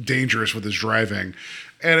dangerous with his driving.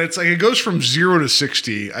 And it's like it goes from 0 to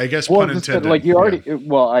 60, I guess, pun intended. Like you already,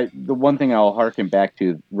 the one thing I'll harken back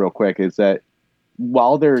to real quick is that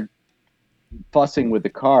while they're fussing with the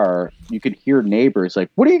car, you could hear neighbors like,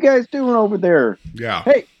 "What are you guys doing over there? Yeah.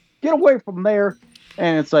 Hey, get away from there!"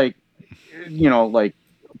 And it's like, like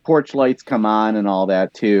porch lights come on and all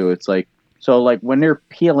that too. It's like, so like when they're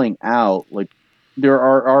peeling out, like there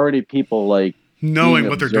are already people like knowing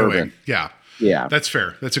what they're doing. Yeah. Yeah. That's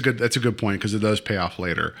fair. That's a good point because it does pay off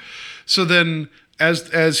later. So then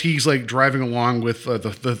as he's like driving along with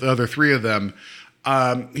the other three of them,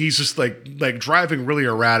 he's just like driving really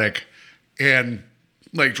erratic and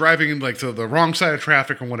like driving like to the wrong side of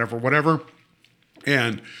traffic and whatever.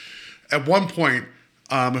 And at one point,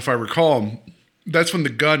 if I recall, that's when the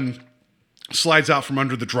gun slides out from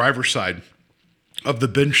under the driver's side of the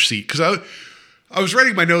bench seat. Because I was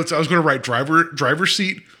writing my notes. I was going to write driver's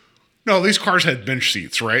seat. No, these cars had bench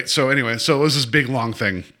seats, right? So anyway, so it was this big long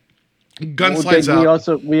thing. Gun slides out.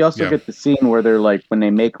 We also get the scene where they're like when they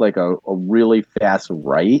make like a really fast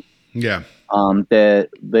right. Yeah. That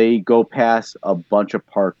they go past a bunch of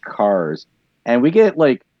parked cars, and we get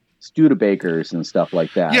like Studebakers and stuff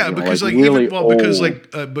like that. Yeah, because like really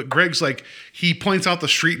but Greg's like he points out the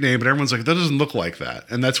street name, but everyone's like that doesn't look like that,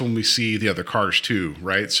 and that's when we see the other cars too,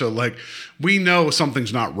 right? So like we know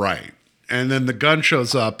something's not right, and then the gun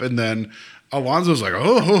shows up, and then Alonzo's like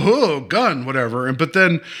oh gun whatever, but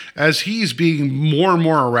then as he's being more and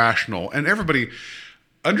more irrational, and everybody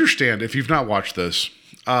understand if you've not watched this,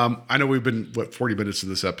 I know we've been 40 minutes of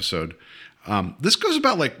this episode. This goes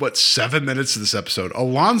about 7 minutes of this episode.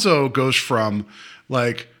 Alonzo goes from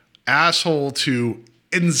like asshole to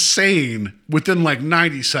insane within like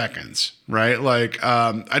 90 seconds, right? Like,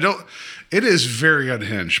 it is very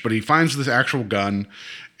unhinged, but he finds this actual gun.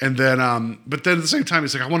 And then, but then at the same time,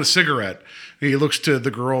 he's like, I want a cigarette. And he looks to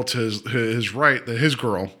the girl to his right, his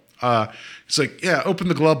girl. He's like, yeah, open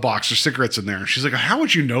the glove box. There's cigarettes in there. And she's like, how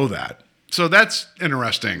would you know that? So that's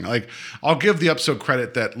interesting. Like, I'll give the episode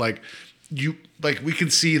credit that we can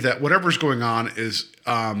see that whatever's going on is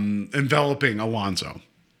enveloping Alonzo.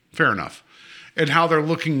 Fair enough. And how they're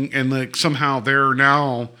looking and like somehow they're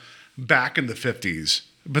now back in the 50s.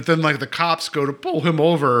 But then like the cops go to pull him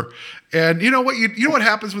over. And you know what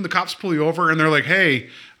happens when the cops pull you over and they're like, hey,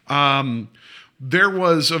 there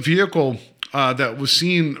was a vehicle that was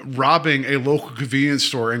seen robbing a local convenience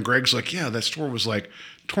store. And Greg's like, yeah, that store was like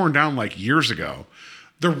torn down like years ago.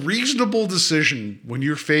 The reasonable decision when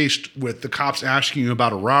you're faced with the cops asking you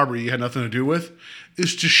about a robbery you had nothing to do with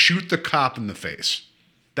is to shoot the cop in the face.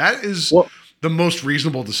 That is the most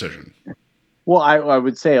reasonable decision. Well, I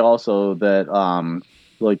would say also that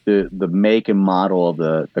like the make and model of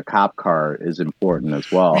the cop car is important as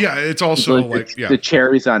well. Yeah, it's also the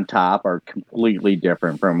cherries on top are completely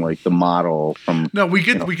different from like the model from. No, we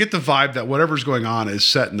get the vibe that whatever's going on is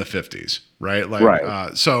set in the 50s, right? Like,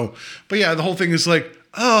 right. But yeah, the whole thing is like,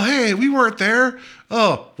 oh, hey, we weren't there.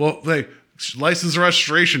 Oh, well, like license and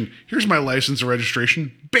registration. Here's my license and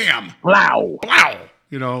registration. Bam, wow.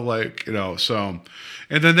 So,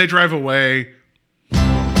 and then they drive away.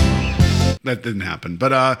 That didn't happen,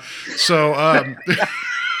 but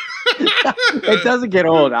it doesn't get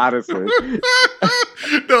old, honestly.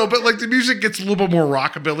 No, but like the music gets a little bit more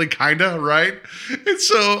rockabilly, kinda, right? And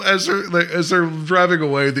so as they're driving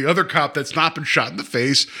away, the other cop that's not been shot in the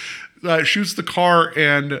face shoots the car,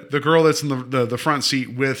 and the girl that's in the front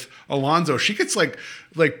seat with Alonzo, she gets like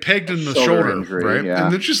pegged in the shoulder injury, right? Yeah.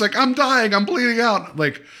 And then she's like, "I'm dying, I'm bleeding out."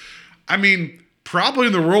 Like, I mean, probably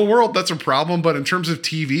in the real world that's a problem, but in terms of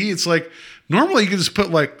TV, it's like normally you can just put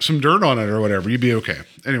like some dirt on it or whatever, you'd be okay.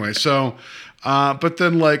 Anyway, so but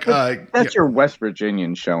then like that's your West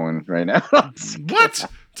Virginian showing right now. What?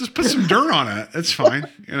 Just put some dirt on it. It's fine,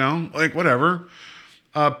 like whatever.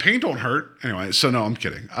 Paint don't hurt. Anyway, so no, I'm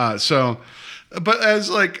kidding. But as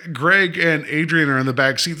like Greg and Adrian are in the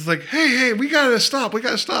back seat, it's like, hey, we gotta stop.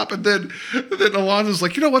 And then Alonzo's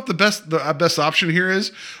like, you know what? The best option here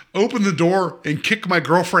is open the door and kick my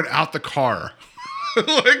girlfriend out the car.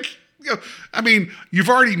 Like, I mean, you've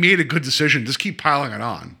already made a good decision. Just keep piling it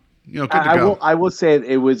on. Good to go. I will say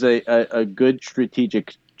it was a good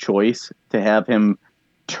strategic choice to have him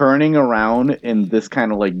turning around in this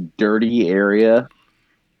kind of like dirty area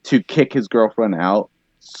to kick his girlfriend out.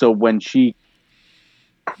 So when she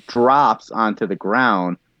drops onto the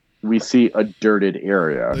ground, we see a dirted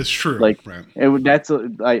area. That's true. Like, right. There's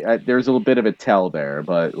a little bit of a tell there,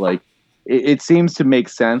 but like it seems to make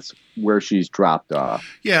sense where she's dropped off.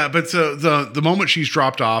 Yeah, but the moment she's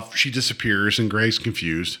dropped off, she disappears and Greg's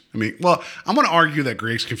confused. I mean, well, I'm going to argue that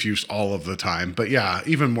Greg's confused all of the time, but yeah,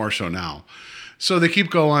 even more so now. So they keep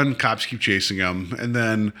going, cops keep chasing him, and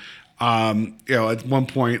then at one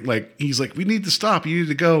point, like he's like, "We need to stop. You need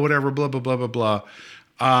to go. Whatever. Blah blah blah blah blah."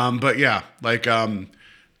 But yeah, like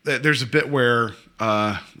there's a bit where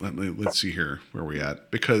let's see here where we at,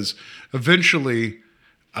 because eventually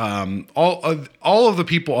all of the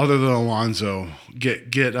people other than Alonzo get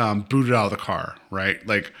booted out of the car, right?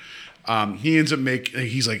 Like he ends up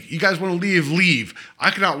he's like, "You guys want to leave. I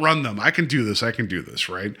can outrun them. I can do this,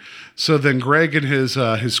 right?" So then Greg and his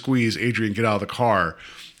squeeze Adrian get out of the car.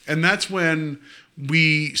 And that's when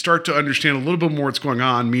we start to understand a little bit more what's going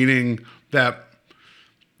on, meaning that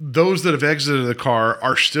those that have exited the car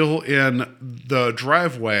are still in the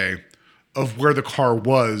driveway of where the car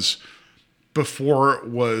was before it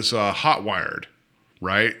was hotwired,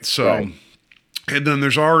 right? So, right. And then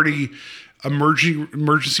there's already emergency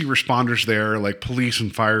responders there, like police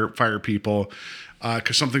and fire people,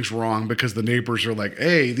 because something's wrong, because the neighbors are like,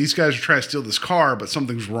 "Hey, these guys are trying to steal this car, but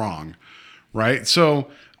something's wrong," right? So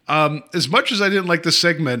as much as I didn't like this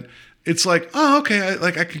segment, it's like, oh, okay,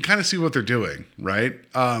 I can kind of see what they're doing, right?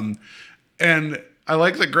 And I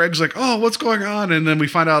like that Greg's like, "Oh, what's going on?" And then we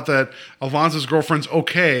find out that Alonzo's girlfriend's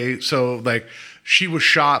okay. So like she was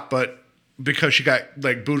shot, but because she got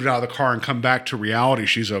like booted out of the car and come back to reality,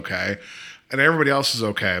 she's okay. And everybody else is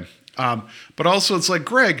okay. But also it's like,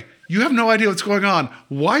 Greg, you have no idea what's going on.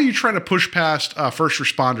 Why are you trying to push past first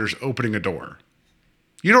responders opening a door?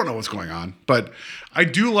 You don't know what's going on. But I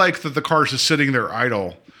do like that the car's just sitting there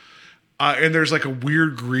idle. And there's like a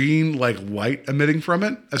weird green like light emitting from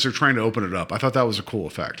it as they're trying to open it up. I thought that was a cool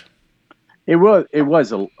effect. It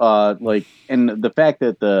was like, and the fact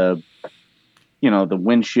that the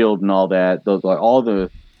windshield and all that, all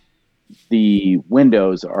the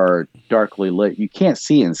windows are darkly lit. You can't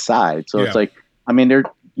see inside. So It's like, I mean, they're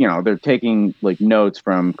taking like notes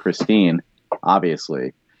from Christine,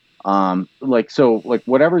 obviously. So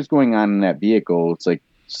whatever's going on in that vehicle, it's like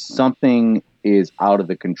something is out of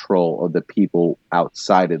the control of the people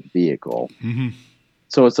outside of the vehicle. Mm-hmm.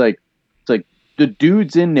 So it's like the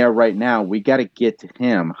dude's in there right now. We got to get to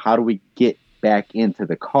him. How do we get back into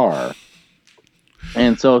the car?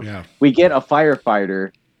 And so we get a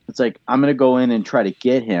firefighter. It's like, I'm going to go in and try to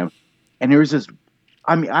get him. And there's this,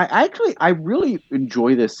 I mean, I really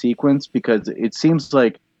enjoy this sequence because it seems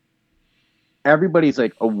like everybody's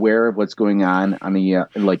like aware of what's going on the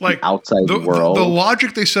the outside world. The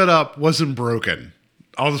logic they set up wasn't broken.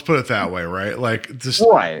 I'll just put it that way, right? Like just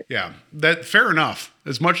right. Yeah, that fair enough.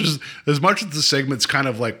 As much as the segment's kind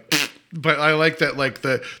of like But I like that, like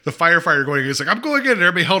the firefighter going in, he's like, I'm going in, and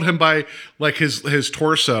everybody held him by like his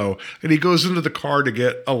torso, and he goes into the car to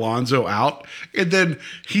get Alonzo out, and then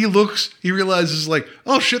he realizes like,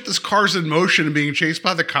 oh shit, this car's in motion and being chased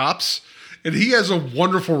by the cops, and he has a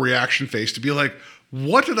wonderful reaction face to be like,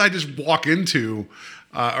 what did I just walk into,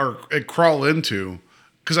 or crawl into?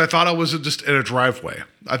 Because I thought I was just in a driveway.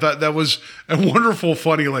 I thought that was a wonderful,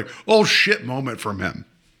 funny, like, oh shit moment from him.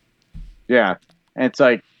 Yeah, and it's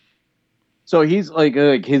like. So he's like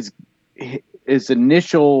his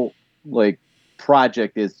initial like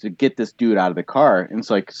project is to get this dude out of the car. And it's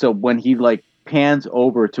like, so when he like pans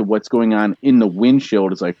over to what's going on in the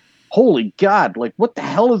windshield, it's like, holy God, like what the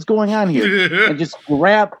hell is going on here? And just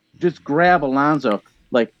grab Alonzo,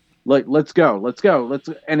 like let's go,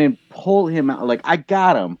 and then pull him out. Like I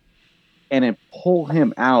got him, and then pull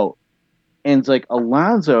him out. And it's like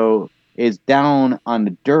Alonzo is down on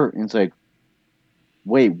the dirt, and it's like,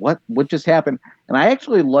 wait, what just happened? And I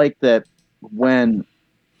actually like that when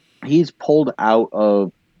he's pulled out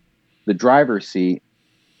of the driver's seat,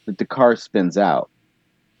 that the car spins out.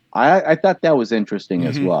 I thought that was interesting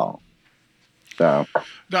as well. So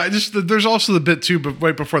no, there's also the bit too, but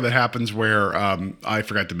right before that happens, where I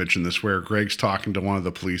forgot to mention this, where Greg's talking to one of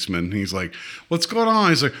the policemen. And he's like, "What's going on?"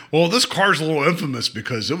 He's like, "Well, this car's a little infamous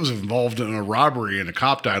because it was involved in a robbery and a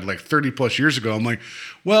cop died like 30 plus years ago." I'm like,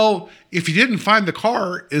 "Well, if you didn't find the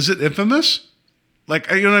car, is it infamous? Like,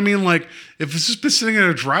 you know what I mean? Like, if it's just been sitting in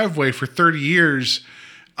a driveway for 30 years,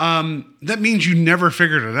 that means you never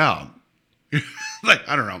figured it out." Like,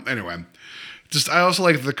 I don't know. Anyway, I also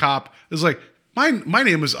like the cop is like, My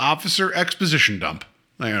name is Officer Exposition Dump.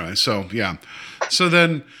 Anyway, so yeah. So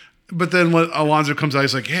then, but then when Alonzo comes out,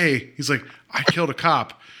 he's like, hey, I killed a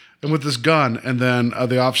cop and with this gun. And then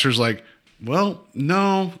the officer's like, well,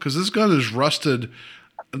 no, because this gun is rusted.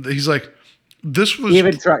 He's like, this was.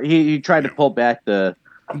 He tried to pull back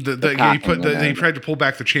he tried to pull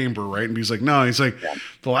back the chamber, right? And he's like, no,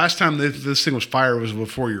 the last time this thing was fired was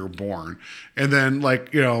before you were born. And then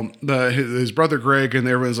like, you know, his brother Greg and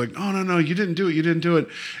everyone's like, oh, no, you didn't do it.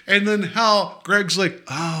 And then how Greg's like,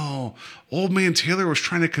 oh, old man Taylor was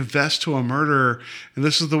trying to confess to a murder and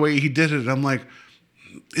this is the way he did it. And I'm like,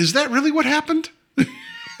 is that really what happened?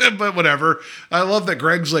 But whatever. I love that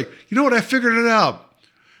Greg's like, you know what? I figured it out.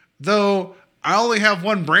 Though I only have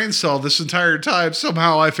one brain cell this entire time.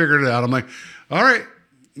 Somehow I figured it out. I'm like, all right,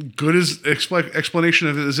 good as explanation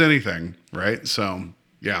of it as anything, right? So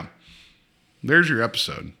yeah, there's your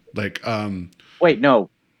episode. Like, wait, no,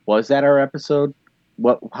 was that our episode?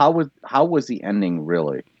 What? How was the ending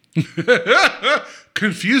really?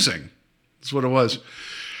 Confusing. That's what it was.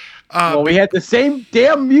 Well, we had the same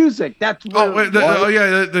damn music. That's what.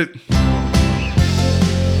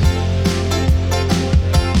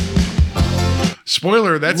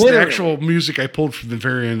 Spoiler, that's literally the actual music I pulled from the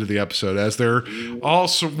very end of the episode as they're all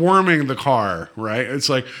swarming the car, right? It's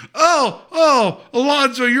like, oh,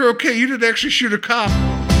 Alonzo, you're okay. You didn't actually shoot a cop.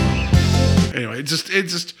 Anyway,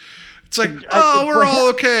 it's like, oh, we're all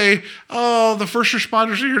okay. Oh, the first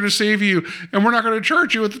responders are here to save you, and we're not going to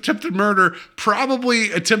charge you with attempted murder,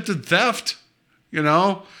 probably attempted theft, you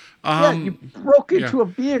know? You broke into a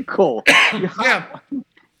vehicle.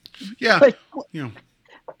 Yeah. Like, you know.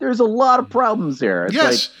 There's a lot of problems there. It's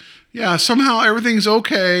yes. Yeah. Somehow everything's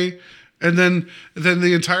okay. And then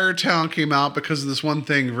the entire town came out because of this one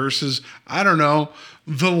thing versus, I don't know,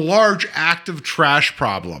 the large active trash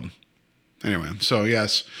problem. Anyway. So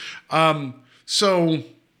yes. So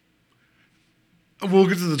we'll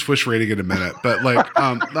get to the twist rating in a minute, but like,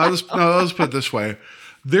 let's put it this way.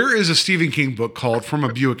 There is a Stephen King book called From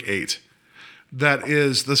a Buick 8 that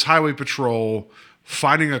is this highway patrol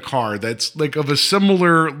finding a car that's like of a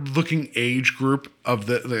similar looking age group of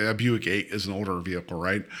the Buick 8 is an older vehicle,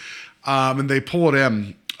 right? And they pull it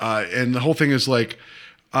in, and the whole thing is like,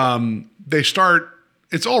 they start.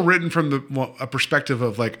 It's all written from a perspective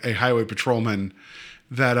of like a highway patrolman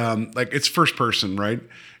that like it's first person, right?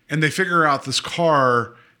 And they figure out this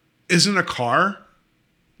car isn't a car,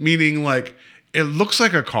 meaning like it looks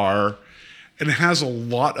like a car and it has a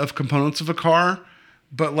lot of components of a car.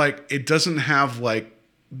 But like it doesn't have like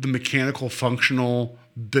the mechanical functional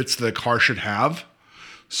bits that a car should have.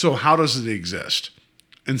 So how does it exist?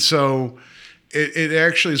 And so it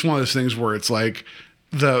actually is one of those things where it's like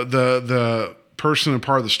the person and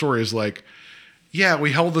part of the story is like, yeah,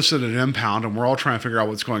 we held this at an impound and we're all trying to figure out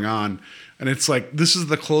what's going on. And it's like, this is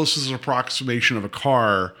the closest approximation of a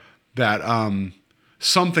car that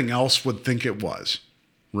something else would think it was.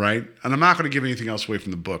 Right. And I'm not going to give anything else away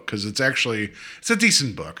from the book because it's a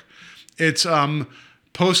decent book. It's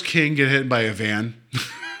post King get hit by a van,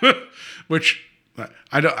 which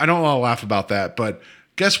I don't want to laugh about that, but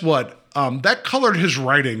guess what? That colored his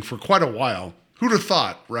writing for quite a while. Who'd have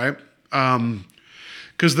thought, right?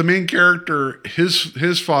 Because the main character,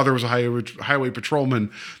 his father was a highway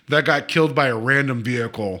patrolman that got killed by a random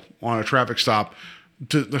vehicle on a traffic stop.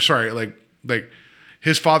 Like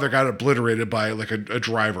his father got obliterated by like a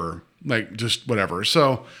driver, like just whatever.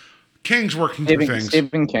 So King's working through things.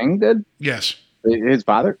 Stephen King did? Yes. His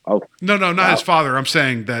father? Oh. No, not his father. I'm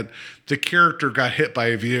saying that the character got hit by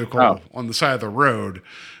a vehicle on the side of the road,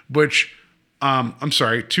 which, I'm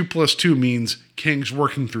sorry, 2 + 2 means King's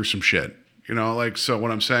working through some shit. You know, like, so what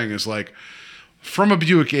I'm saying is like, From a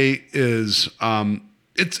Buick 8 is,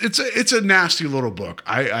 it's a nasty little book.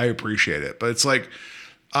 I appreciate it, but it's like,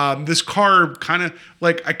 this car kind of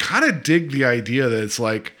like, I kind of dig the idea that it's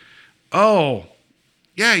like, oh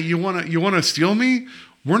yeah, you want to steal me?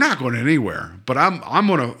 We're not going anywhere, but I'm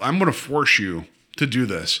going to force you to do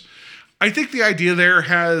this. I think the idea there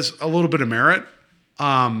has a little bit of merit.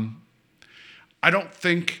 I don't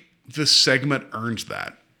think this segment earns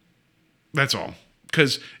that. That's all.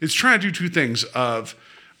 Because it's trying to do two things of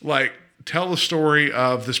like tell the story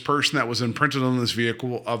of this person that was imprinted on this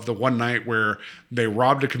vehicle of the one night where they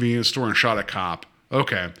robbed a convenience store and shot a cop.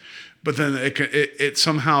 Okay. But then it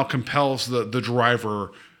somehow compels the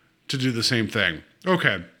driver to do the same thing.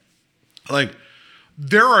 Okay. Like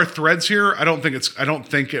there are threads here. I don't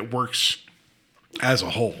think it works as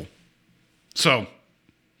a whole. So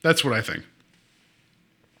that's what I think.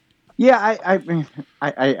 Yeah,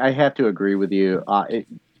 I have to agree with you. It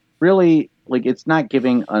really, like, it's not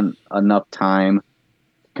giving enough time to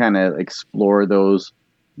kind of explore those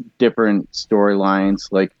different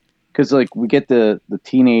storylines. Like, because like we get the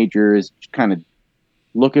teenagers kind of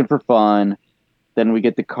looking for fun, then we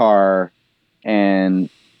get the car, and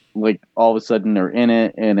like all of a sudden they're in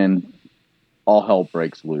it, and then all hell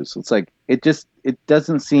breaks loose. It's like it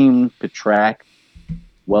doesn't seem to track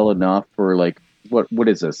well enough for like what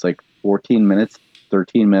is this, like 14 minutes,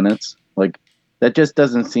 13 minutes? Like that just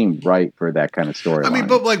doesn't seem right for that kind of story. I mean,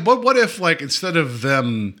 but like what if like instead of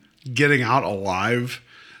them getting out alive,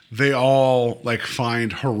 they all like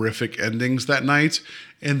find horrific endings that night,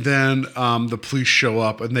 and then the police show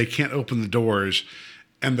up and they can't open the doors,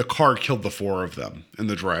 and the car killed the four of them in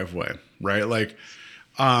the driveway, right? Like,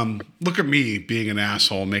 look at me being an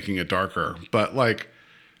asshole, making it darker, but like,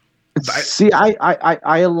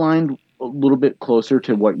 I aligned a little bit closer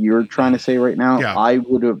to what you're trying to say right now. Yeah. I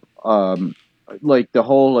would have like the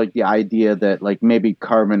whole like the idea that like maybe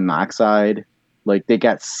carbon monoxide, like they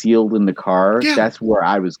got sealed in the car. Yeah. That's where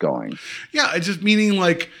I was going. Yeah, it's just meaning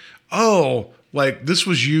like, oh, like this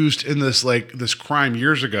was used in this crime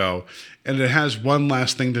years ago, and it has one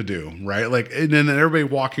last thing to do, right? Like, and then everybody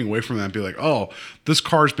walking away from that and be like, oh, this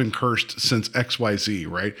car's been cursed since XYZ,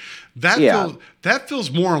 right? That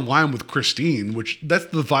feels more in line with Christine, which that's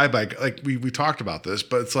the vibe I like. We talked about this,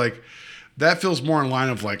 but it's like that feels more in line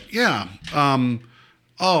of like, yeah,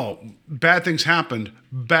 oh, bad things happened.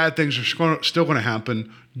 Bad things are still going to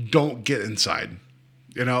happen. Don't get inside,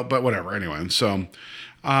 you know. But whatever. Anyway, so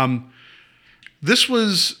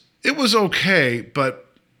it was okay, but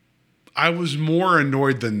I was more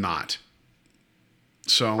annoyed than not.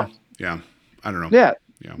 So yeah, I don't know. Yeah,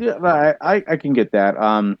 I can get that.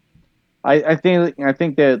 I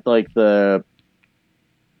think that like the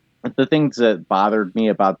things that bothered me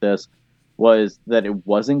about this was that it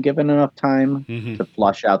wasn't given enough time to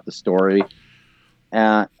flush out the story,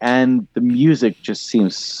 and the music just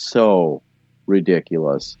seems so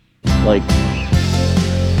ridiculous. Like.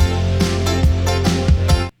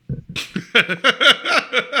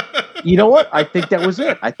 You know what? I think that was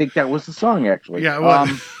it. I think that was the song, actually. Yeah. Well,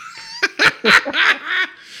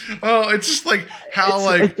 oh, it's just like how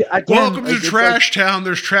welcome to Trash Town.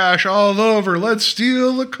 There's trash all over. Let's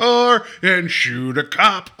steal a car and shoot a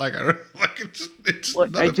cop. Like it's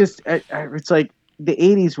like the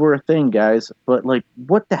 80s were a thing, guys. But like,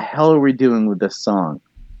 what the hell are we doing with this song?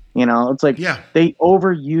 You know, it's like they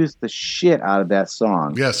overused the shit out of that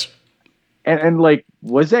song. Yes. And like,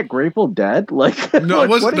 was that Grateful Dead? Like, no, it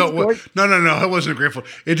wasn't. No, it wasn't Grateful.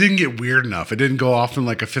 It didn't get weird enough. It didn't go off in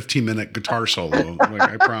like a 15-minute guitar solo. Like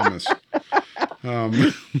I promise.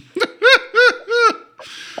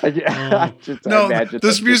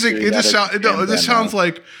 This music. It just sounds. No, this sounds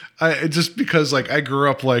like. Just because like I grew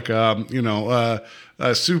up like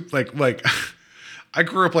soup like I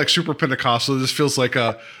grew up like super Pentecostal. This feels like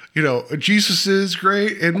Jesus is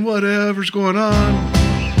great and whatever's going on.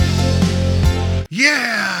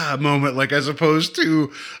 Yeah, moment, like as opposed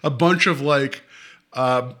to a bunch of like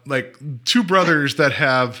two brothers that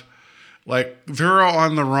have like they're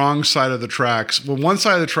on the wrong side of the tracks. Well, one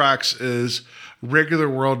side of the tracks is regular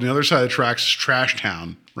world, and the other side of the tracks is Trash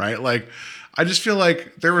Town, right? Like, I just feel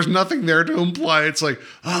like there was nothing there to imply. It's like,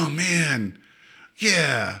 oh man,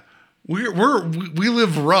 yeah, we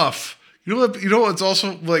live rough. You know, it's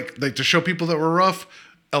also like to show people that we're rough.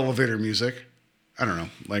 Elevator music. I don't know.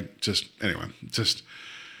 Like, just anyway, just.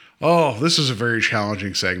 Oh, this is a very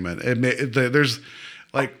challenging segment. There's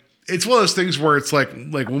like, it's one of those things where it's like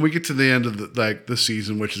when we get to the end of the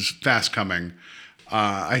season, which is fast coming.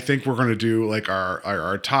 I think we're going to do like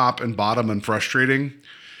our top and bottom and frustrating.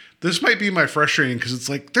 This might be my frustrating because it's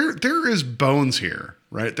like there is bones here,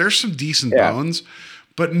 right? There's some decent bones,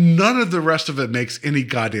 but none of the rest of it makes any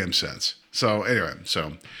goddamn sense. So anyway,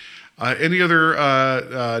 any other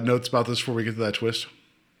notes about this before we get to that twist?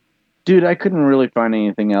 Dude, I couldn't really find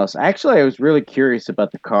anything else. Actually, I was really curious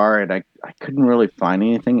about the car, and I couldn't really find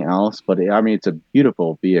anything else. But it's a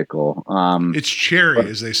beautiful vehicle. It's cherry,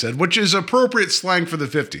 as they said, which is appropriate slang for the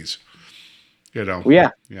 50s. You know. Yeah,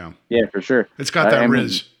 for sure. It's got that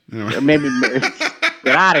Riz. Maybe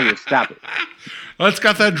get out of here. Stop it. Well, it's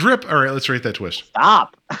got that drip. All right, let's rate that twist.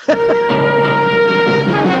 Stop.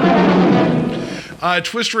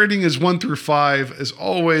 Twist rating is 1 through 5. As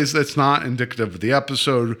always, that's not indicative of the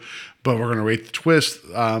episode, but we're going to rate the twist.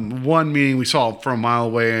 1 meaning we saw it from a mile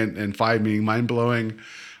away, and 5 meaning mind-blowing.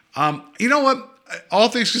 You know what? All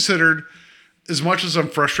things considered, as much as I'm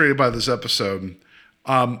frustrated by this episode,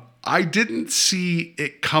 I didn't see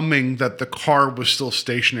it coming that the car was still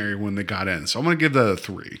stationary when they got in. So I'm going to give that a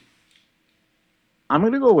 3. I'm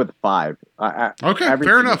going to go with 5. Okay,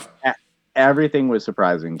 fair enough. Everything was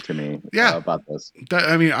surprising to me about this.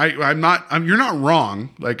 I'm not, you're not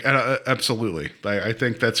wrong. Like, absolutely. I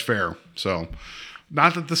think that's fair. So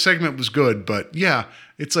not that the segment was good, but yeah,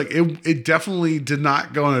 it's like, it definitely did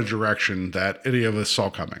not go in a direction that any of us saw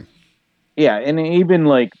coming. Yeah. And even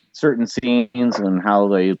like certain scenes and how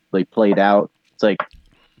they played out, it's like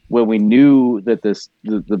when we knew that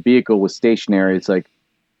the vehicle was stationary, it's like,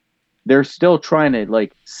 they're still trying to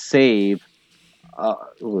like save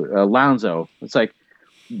Alonzo. It's like,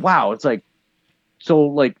 wow. It's like, so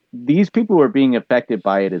like these people were being affected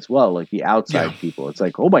by it as well. Like the outside people. It's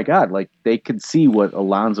like, oh my God, like they could see what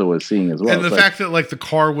Alonzo was seeing as well. And the fact that like the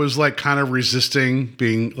car was like kind of resisting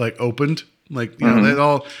being like opened. Like, you know, they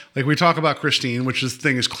all, like we talk about Christine, which this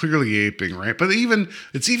thing is clearly aping, right? But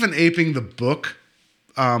it's even aping the book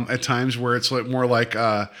at times where it's like more like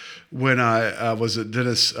when was it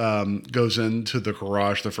Dennis goes into the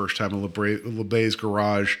garage the first time in LeBay's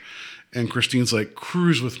garage, and Christine's like,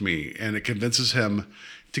 cruise with me, and it convinces him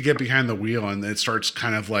to get behind the wheel, and it starts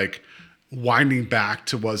kind of like winding back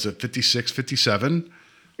to, was it 56, 57?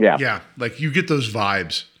 Yeah, like you get those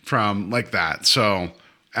vibes from like that. So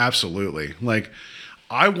absolutely, like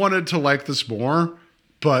I wanted to like this more,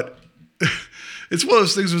 but it's one of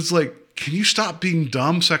those things where it's like, can you stop being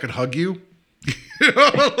dumb so I can hug you? No,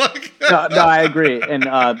 I agree. And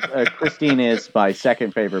Christine is my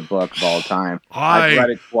second favorite book of all time. I've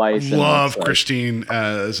read it twice. Love Christine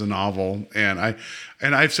as a novel, and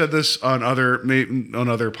I've said this on other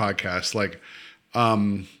podcasts. Like,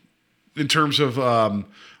 in terms of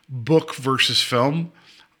book versus film,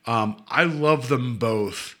 I love them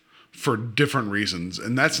both for different reasons,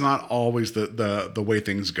 and that's not always the way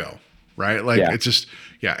things go. Right? Like it's just,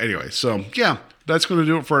 anyway. So that's going to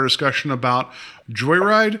do it for our discussion about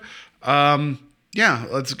Joyride.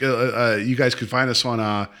 Let's go. You guys can find us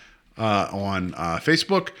on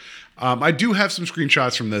Facebook. I do have some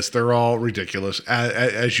screenshots from this. They're all ridiculous,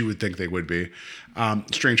 as you would think they would be.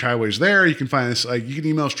 Strange Highways there. You can find us. You can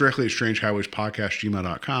email us directly at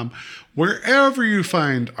strangehhighwayspodcast@gmail.com. Wherever you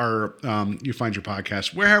find your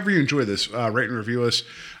podcast, wherever you enjoy this, rate and review us.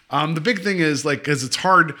 The big thing is like, because it's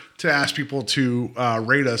hard to ask people to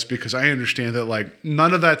rate us, because I understand that like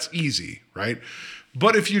none of that's easy, right?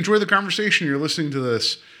 But if you enjoy the conversation, you're listening to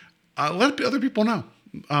this, let other people know.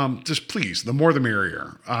 Just please, the more the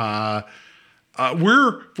merrier.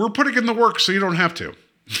 We're putting in the work, so you don't have to.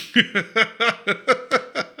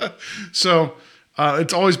 So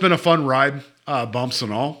it's always been a fun ride, bumps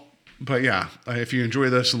and all. But yeah, if you enjoy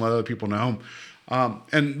this and let other people know.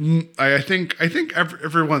 And I think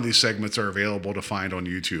every one of these segments are available to find on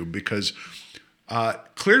YouTube, because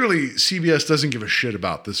clearly CBS doesn't give a shit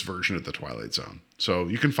about this version of The Twilight Zone. So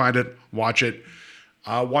you can find it, watch it,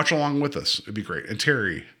 watch along with us. It'd be great. And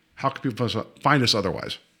Terry, how can people find us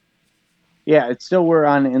otherwise? Yeah, we're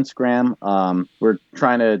on Instagram. We're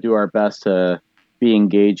trying to do our best to be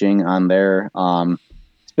engaging on there.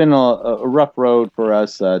 It's been a rough road for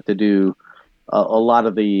us to do a lot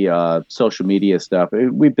of the social media stuff.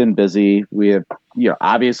 We've been busy. We have,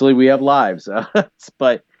 obviously we have lives,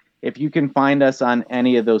 but if you can find us on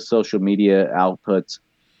any of those social media outputs,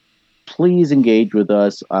 please engage with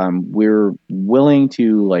us. We're willing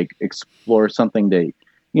to like explore something that,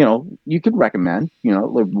 you could recommend.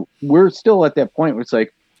 We're still at that point where it's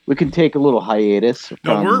like we can take a little hiatus.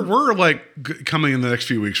 No, we're like coming in the next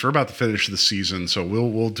few weeks. We're about to finish the season, so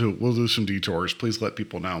we'll do some detours. Please let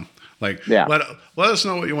people know. Like, let us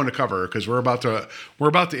know what you want to cover, because we're about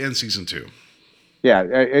to end season 2. Yeah,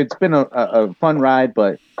 it's been a fun ride,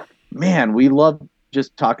 but man, we love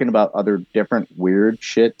just talking about other different weird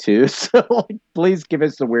shit too. So please give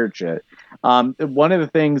us the weird shit. One of the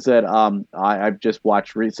things that I've just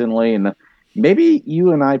watched recently, and maybe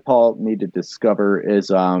you and I, Paul, need to discover,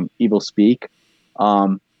 is Evil Speak.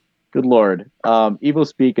 Good Lord, Evil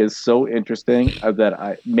Speak is so interesting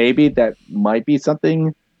that maybe that might be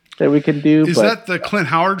something that we can do. Is that the Clint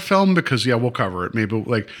Howard film? Because we'll cover it. Maybe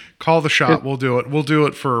like call the shot. We'll do it. We'll do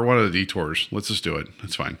it for one of the detours. Let's just do it.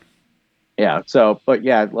 It's fine. Yeah. So, but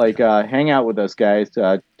yeah, like hang out with us, guys.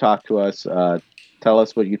 Talk to us. Tell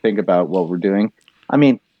us what you think about what we're doing. I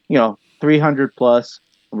mean, 300 plus.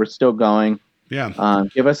 We're still going. Yeah.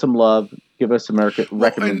 Give us some love. Give us some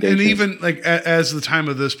recommendations. And even like as the time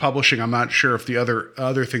of this publishing, I'm not sure if the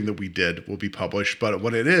other thing that we did will be published, but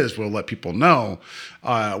when it is, we'll let people know.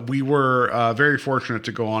 We were very fortunate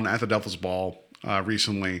to go on At the Devil's Ball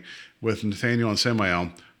recently with Nathaniel and Samael.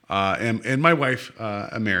 And my wife,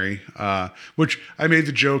 Mary, which I made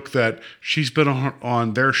the joke that she's been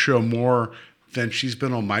on their show more than she's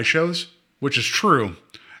been on my shows, which is true.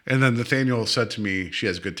 And then Nathaniel said to me, she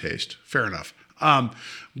has good taste. Fair enough.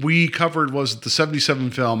 We covered, was the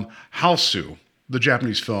 77 film Hausu, the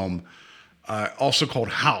Japanese film, also called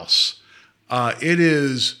House. It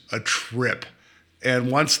is a trip. And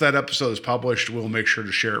once that episode is published, we'll make sure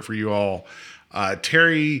to share it for you all.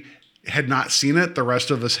 Terry had not seen it. The rest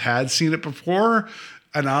of us had seen it before.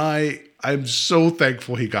 And I'm so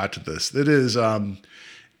thankful he got to this. It is,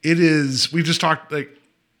 we've just talked, like,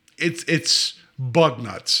 it's bug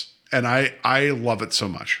nuts. And I love it so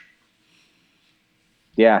much.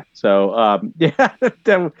 Yeah. So,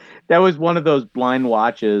 that was one of those blind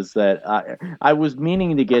watches that I was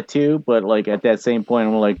meaning to get to, but like at that same point,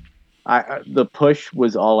 I'm like, the push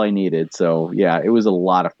was all I needed. So yeah, it was a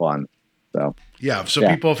lot of fun. So yeah. So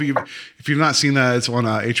people, if you've not seen that, it's on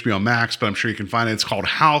HBO Max, but I'm sure you can find it. It's called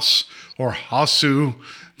House or Hausu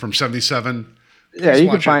from 77. Yeah, you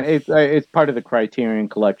can find it. It's part of the Criterion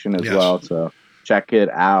collection as well. So check it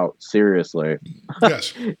out. Seriously.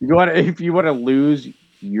 Yes. If you want to lose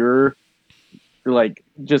your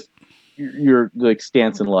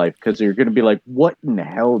stance in life, because you're going to be like, what in the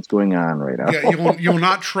hell is going on right now? Yeah, you will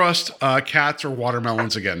not trust cats or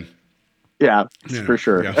watermelons again. Yeah, for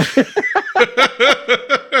sure. Yeah.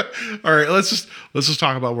 All right, let's just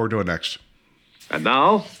talk about what we're doing next. And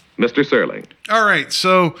now, Mr. Serling. All right,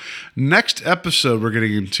 so next episode we're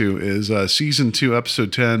getting into is season 2,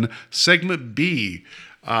 episode 10, segment B,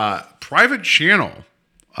 private channel.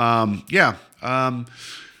 Terry,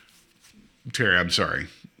 I'm sorry.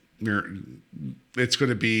 It's going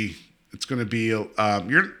to be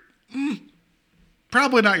you're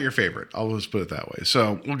probably not your favorite. I'll just put it that way.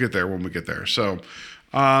 So we'll get there when we get there. So,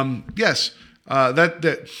 yes, I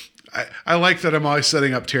like that I'm always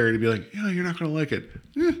setting up Terry to be like, you're not going to like it.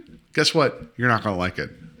 Guess what? You're not going to like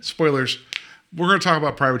it. Spoilers. We're going to talk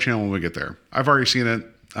about private channel when we get there. I've already seen it.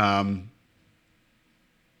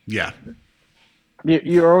 Yeah.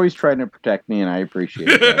 You're always trying to protect me, and I appreciate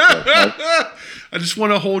that. I just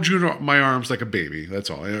want to hold you in my arms like a baby.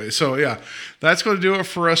 That's all. Anyway, so, yeah, that's going to do it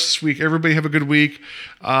for us this week. Everybody have a good week.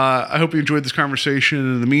 I hope you enjoyed this conversation.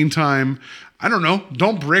 In the meantime, I don't know.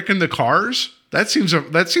 Don't break into cars. That seems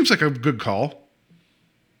like a good call.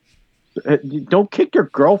 Don't kick your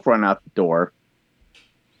girlfriend out the door.